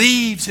 He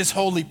leaves his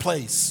holy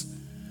place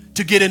to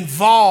to get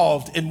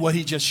involved in what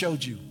he just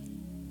showed you.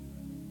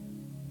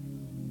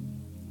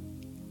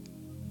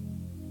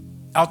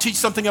 I'll teach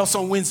something else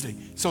on Wednesday.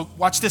 So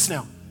watch this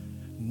now.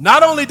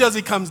 Not only does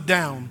he come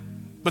down,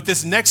 but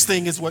this next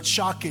thing is what's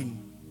shocking.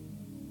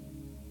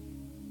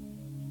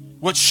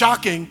 What's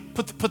shocking,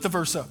 put the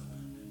verse up.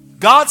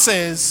 God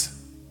says,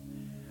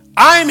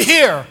 I'm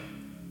here,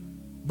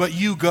 but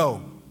you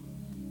go.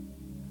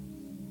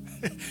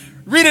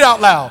 Read it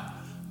out loud.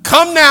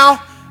 Come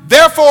now,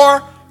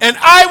 therefore, and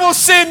I will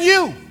send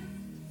you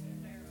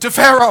to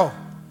Pharaoh,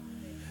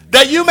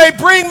 that you may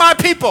bring my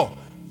people.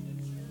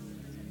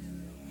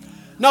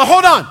 Now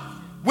hold on.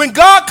 When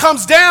God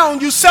comes down,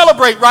 you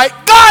celebrate, right?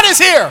 God is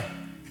here.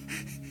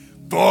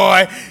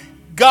 Boy,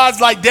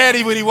 God's like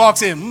daddy when he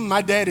walks in.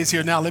 My daddy's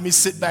here now. Let me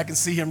sit back and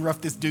see him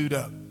rough this dude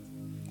up.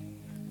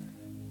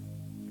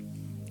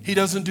 He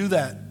doesn't do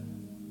that.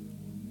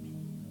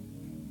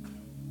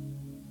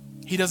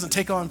 He doesn't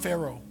take on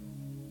Pharaoh.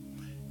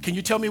 Can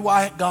you tell me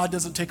why God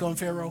doesn't take on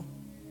Pharaoh?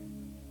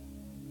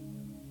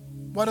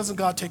 Why doesn't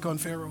God take on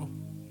Pharaoh?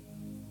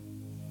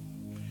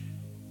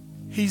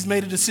 He's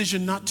made a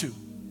decision not to.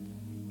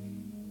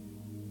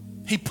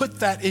 He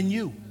put that in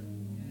you.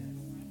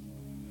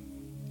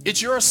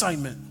 It's your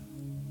assignment.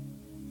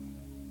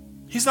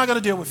 He's not going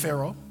to deal with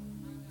Pharaoh.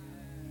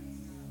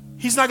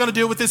 He's not going to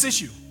deal with this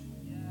issue.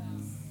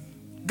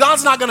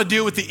 God's not going to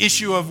deal with the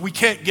issue of we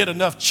can't get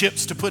enough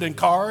chips to put in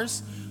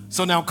cars,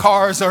 so now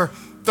cars are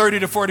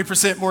 30 to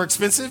 40% more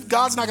expensive.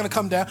 God's not going to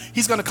come down.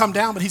 He's going to come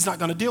down, but he's not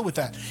going to deal with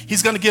that.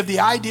 He's going to give the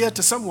idea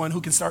to someone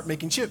who can start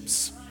making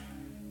chips.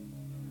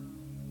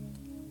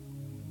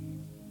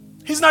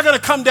 He's not going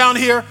to come down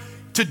here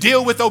to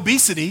deal with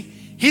obesity.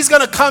 He's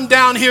going to come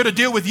down here to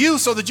deal with you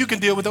so that you can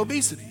deal with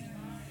obesity.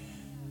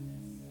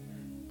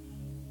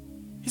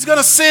 He's going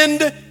to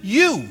send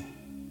you.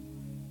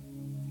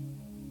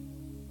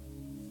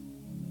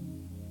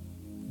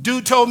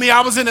 Dude told me,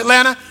 I was in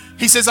Atlanta.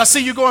 He says, I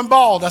see you going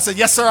bald. I said,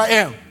 yes, sir, I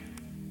am.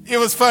 It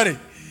was funny.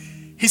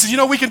 He said, you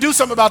know, we can do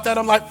something about that.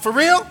 I'm like, for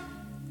real?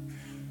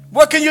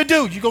 What can you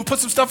do? You going to put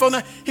some stuff on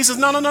that? He says,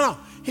 no.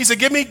 He said,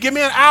 give me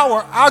an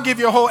hour. I'll give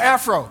you a whole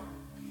afro.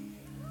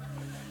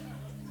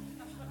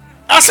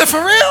 I said,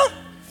 for real?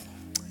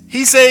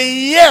 He said,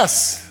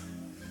 yes.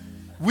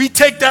 We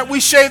take that, we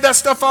shave that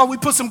stuff off, we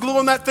put some glue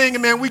on that thing,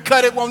 and man, we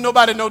cut it, won't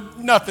nobody know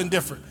nothing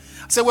different.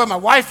 I said, well, my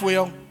wife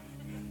will.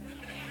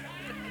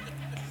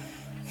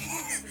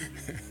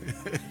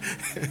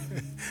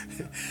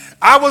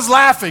 I was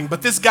laughing,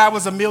 but this guy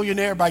was a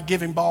millionaire by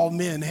giving bald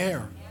men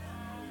hair.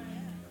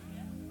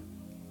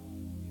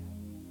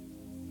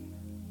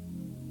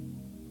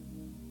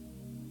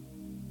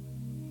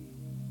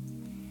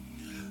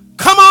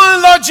 Come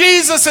on, Lord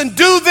Jesus, and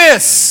do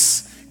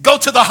this. Go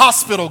to the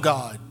hospital,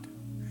 God,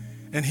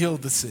 and heal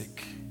the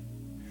sick.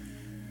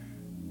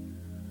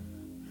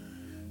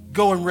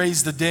 Go and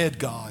raise the dead,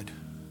 God.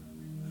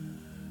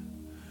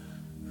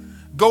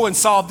 Go and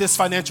solve this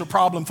financial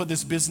problem for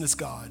this business,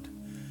 God.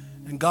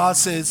 And God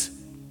says,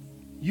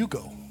 you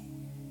go.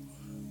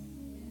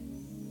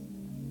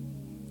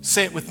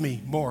 Say it with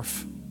me,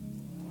 morph.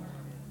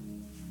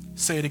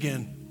 Say it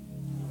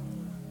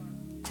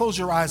again. Close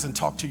your eyes and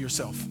talk to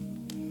yourself.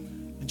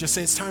 And just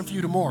say, it's time for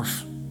you to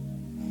morph.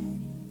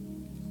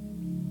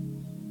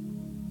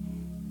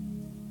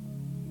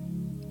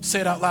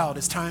 Say it out loud.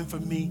 It's time for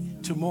me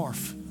to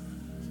morph.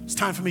 It's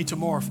time for me to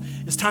morph.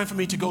 It's time for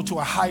me to go to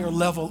a higher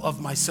level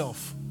of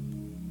myself.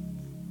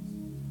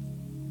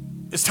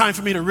 It's time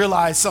for me to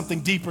realize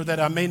something deeper that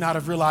I may not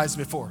have realized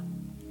before.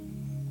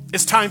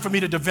 It's time for me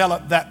to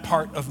develop that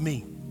part of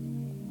me.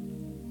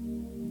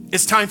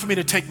 It's time for me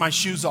to take my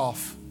shoes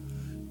off.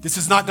 This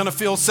is not going to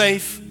feel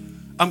safe.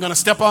 I'm going to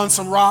step on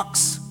some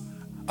rocks.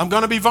 I'm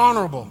going to be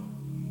vulnerable.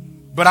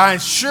 But I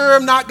sure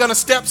am not going to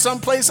step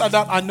someplace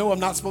I know I'm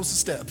not supposed to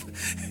step.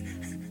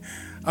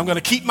 I'm going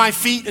to keep my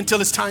feet until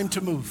it's time to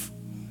move.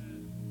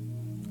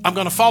 I'm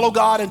going to follow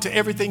God into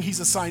everything he's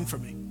assigned for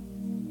me.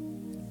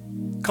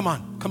 Come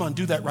on,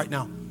 do that right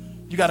now.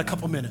 You got a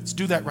couple minutes.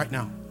 Do that right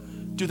now.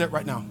 Do that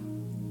right now.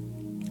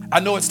 I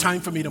know it's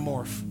time for me to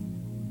morph.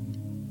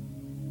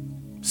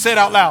 Say it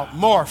out loud,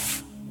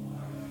 morph.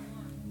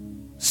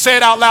 Say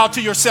it out loud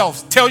to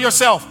yourself. Tell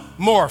yourself,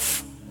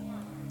 morph.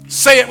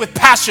 Say it with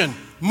passion,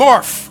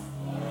 morph.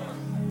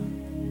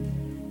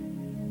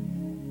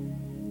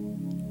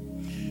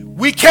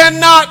 We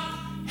cannot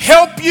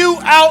help you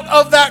out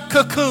of that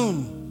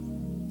cocoon.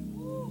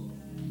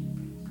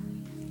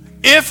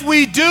 If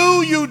we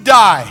do, you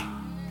die.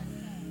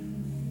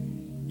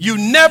 You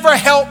never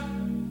help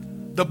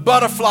the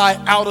butterfly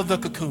out of the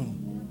cocoon.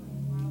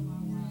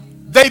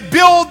 They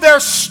build their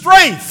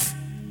strength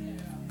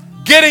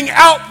getting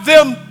out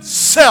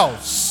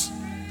themselves.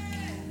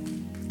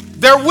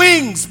 Their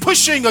wings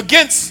pushing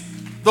against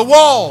the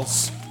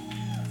walls.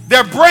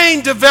 Their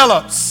brain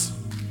develops.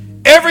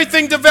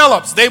 Everything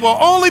develops. They will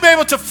only be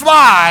able to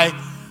fly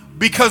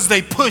because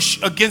they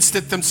push against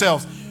it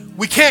themselves.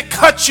 We can't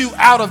cut you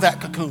out of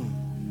that cocoon.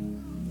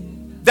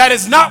 That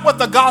is not what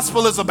the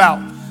gospel is about.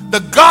 The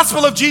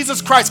gospel of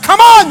Jesus Christ. Come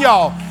on,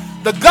 y'all.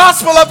 The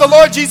gospel of the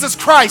Lord Jesus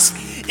Christ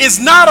is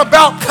not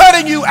about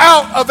cutting you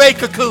out of a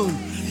cocoon.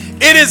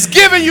 It is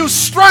giving you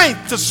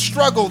strength to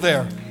struggle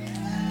there.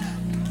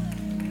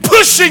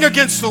 Pushing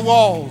against the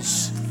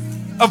walls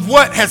of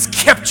what has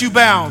kept you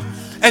bound.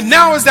 And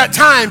now is that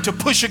time to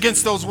push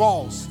against those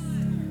walls.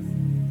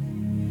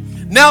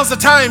 Now's the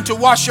time to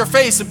wash your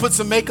face and put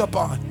some makeup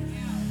on.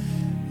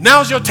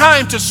 Now's your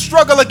time to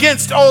struggle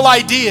against old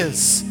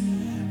ideas.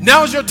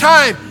 Now's your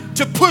time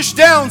to push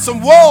down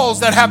some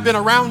walls that have been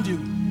around you.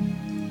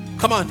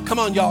 Come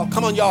on, y'all.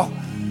 Come on, y'all.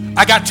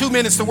 I got 2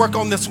 minutes to work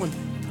on this one.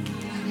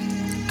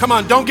 Come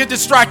on, don't get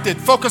distracted.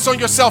 Focus on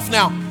yourself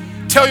now.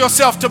 Tell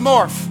yourself to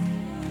morph.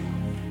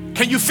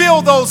 Can you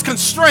feel those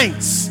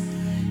constraints?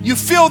 You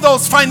feel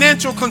those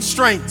financial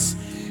constraints.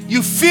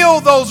 You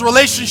feel those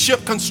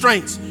relationship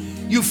constraints.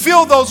 You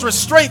feel those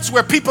restraints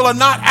where people are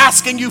not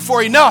asking you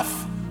for enough.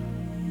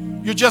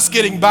 You're just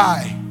getting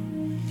by.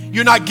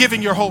 You're not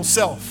giving your whole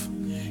self.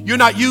 You're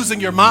not using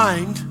your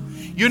mind.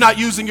 You're not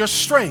using your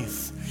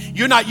strength.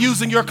 You're not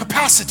using your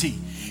capacity.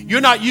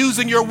 You're not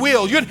using your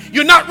will.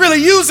 You're not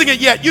really using it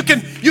yet. You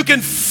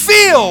can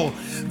feel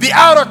the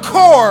outer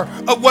core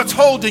of what's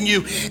holding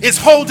you. It's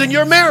holding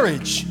your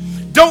marriage.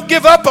 Don't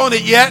give up on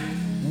it yet.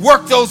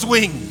 Work those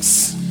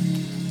wings.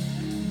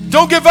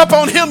 Don't give up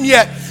on him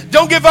yet.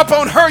 Don't give up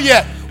on her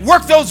yet.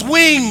 Work those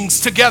wings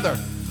together.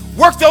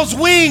 Work those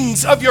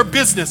wings of your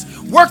business.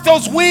 Work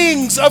those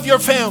wings of your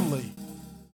family.